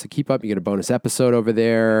patreon.com/The Keep Up. You get a bonus episode over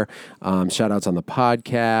there. Shout outs on the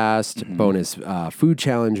podcast, bonus food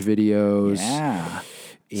challenge videos. Yeah.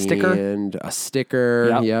 And a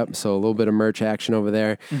sticker. Yep. So a little bit of merch action over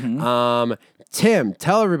there. Tim,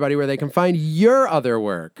 tell everybody where they can find your other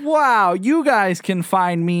work. Wow, you guys can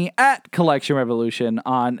find me at Collection Revolution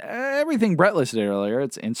on everything Brett listed earlier.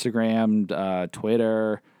 It's Instagram,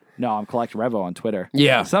 Twitter. No, I'm Collection Revo on Twitter.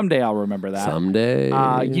 Yeah. Someday I'll remember that. Someday.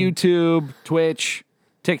 YouTube, Twitch,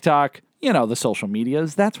 TikTok, the social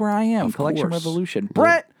medias. That's where I am. Collection Revolution.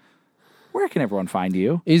 Brett, where can everyone find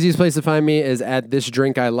you? Easiest place to find me is at This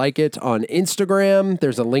Drink I Like It on Instagram.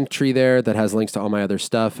 There's a link tree there that has links to all my other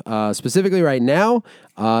stuff. Specifically right now,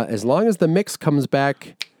 as long as the mix comes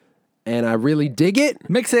back and I really dig it,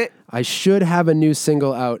 Mix it. I should have a new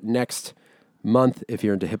single out next month if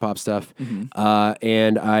you're into hip-hop stuff.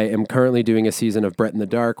 And I am currently doing a season of Brett in the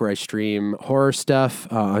Dark where I stream horror stuff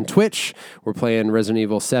on Twitch. We're playing Resident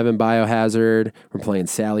Evil 7 Biohazard. We're playing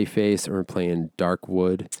Sally Face, and we're playing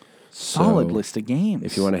Darkwood. Solid So, list of games.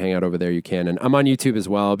 If you want to hang out over there, you can. And I'm on YouTube as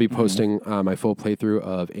well. I'll be posting my full playthrough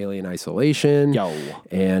of Alien Isolation. Yo.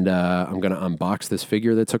 And I'm going to unbox this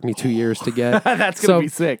figure that took me 2 years to get. That's going to be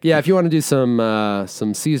sick. Yeah, if you want to do some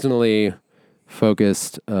seasonally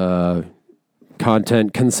focused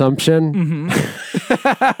content consumption.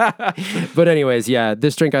 But anyways, yeah,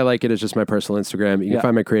 This Drink I Like It is just my personal Instagram. You can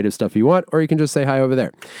find my creative stuff if you want, or you can just say hi over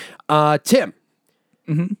there. Tim,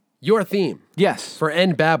 your theme for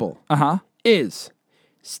End Babble is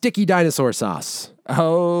sticky dinosaur sauce.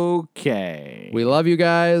 Okay. We love you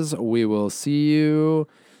guys. We will see you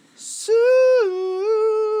soon.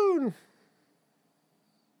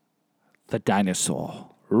 The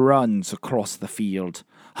dinosaur runs across the field,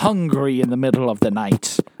 hungry in the middle of the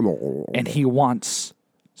night, and he wants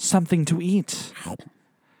something to eat.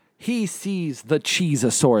 He sees the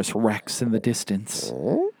Cheezosaurus Rex in the distance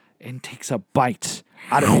and takes a bite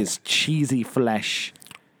out of his cheesy flesh.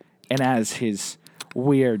 And as his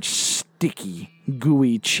weird, sticky,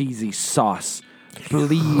 gooey, cheesy sauce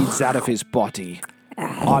bleeds out of his body,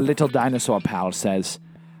 our little dinosaur pal says,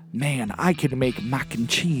 "Man, I could make mac and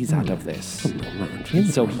cheese out of this." And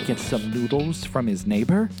so he gets some noodles from his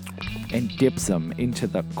neighbor and dips them into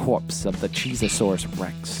the corpse of the Cheezosaurus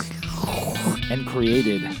Rex and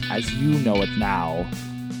created, as you know it now,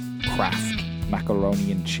 Kraft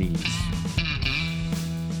macaroni and cheese.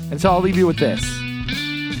 And so I'll leave you with this.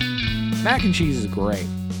 Mac and cheese is great.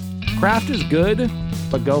 Kraft is good,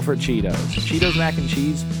 but go for Cheetos. Cheetos mac and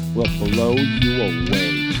cheese will blow you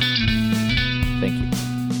away. Thank you.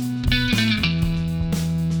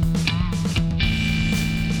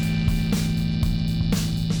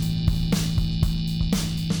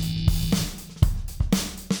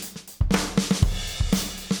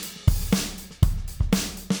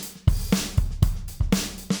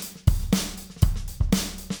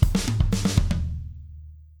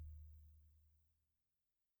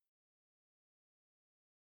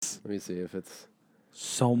 see if it's...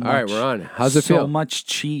 So much. All right, we're on. How's it feel? So much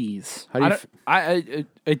cheese. How do you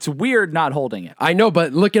it's weird not holding it. I know,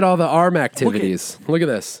 but look at all the arm activities. Look at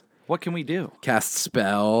this. What can we do? Cast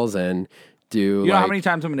spells and do You know how many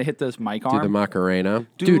times I'm going to hit this mic arm? do the Macarena.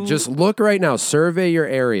 Dude, just look right now. Survey your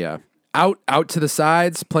area. Out to the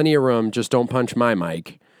sides, plenty of room. Just don't punch my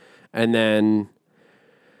mic. And then...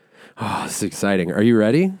 Oh, this is exciting. Are you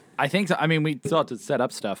ready? I think so. I mean, we still have to set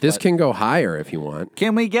up stuff. This but- can go higher if you want.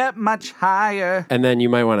 Can we get much higher? And then you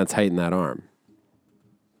might want to tighten that arm.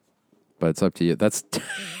 But it's up to you. That's...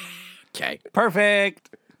 Okay.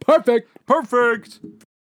 Perfect. Perfect. Perfect.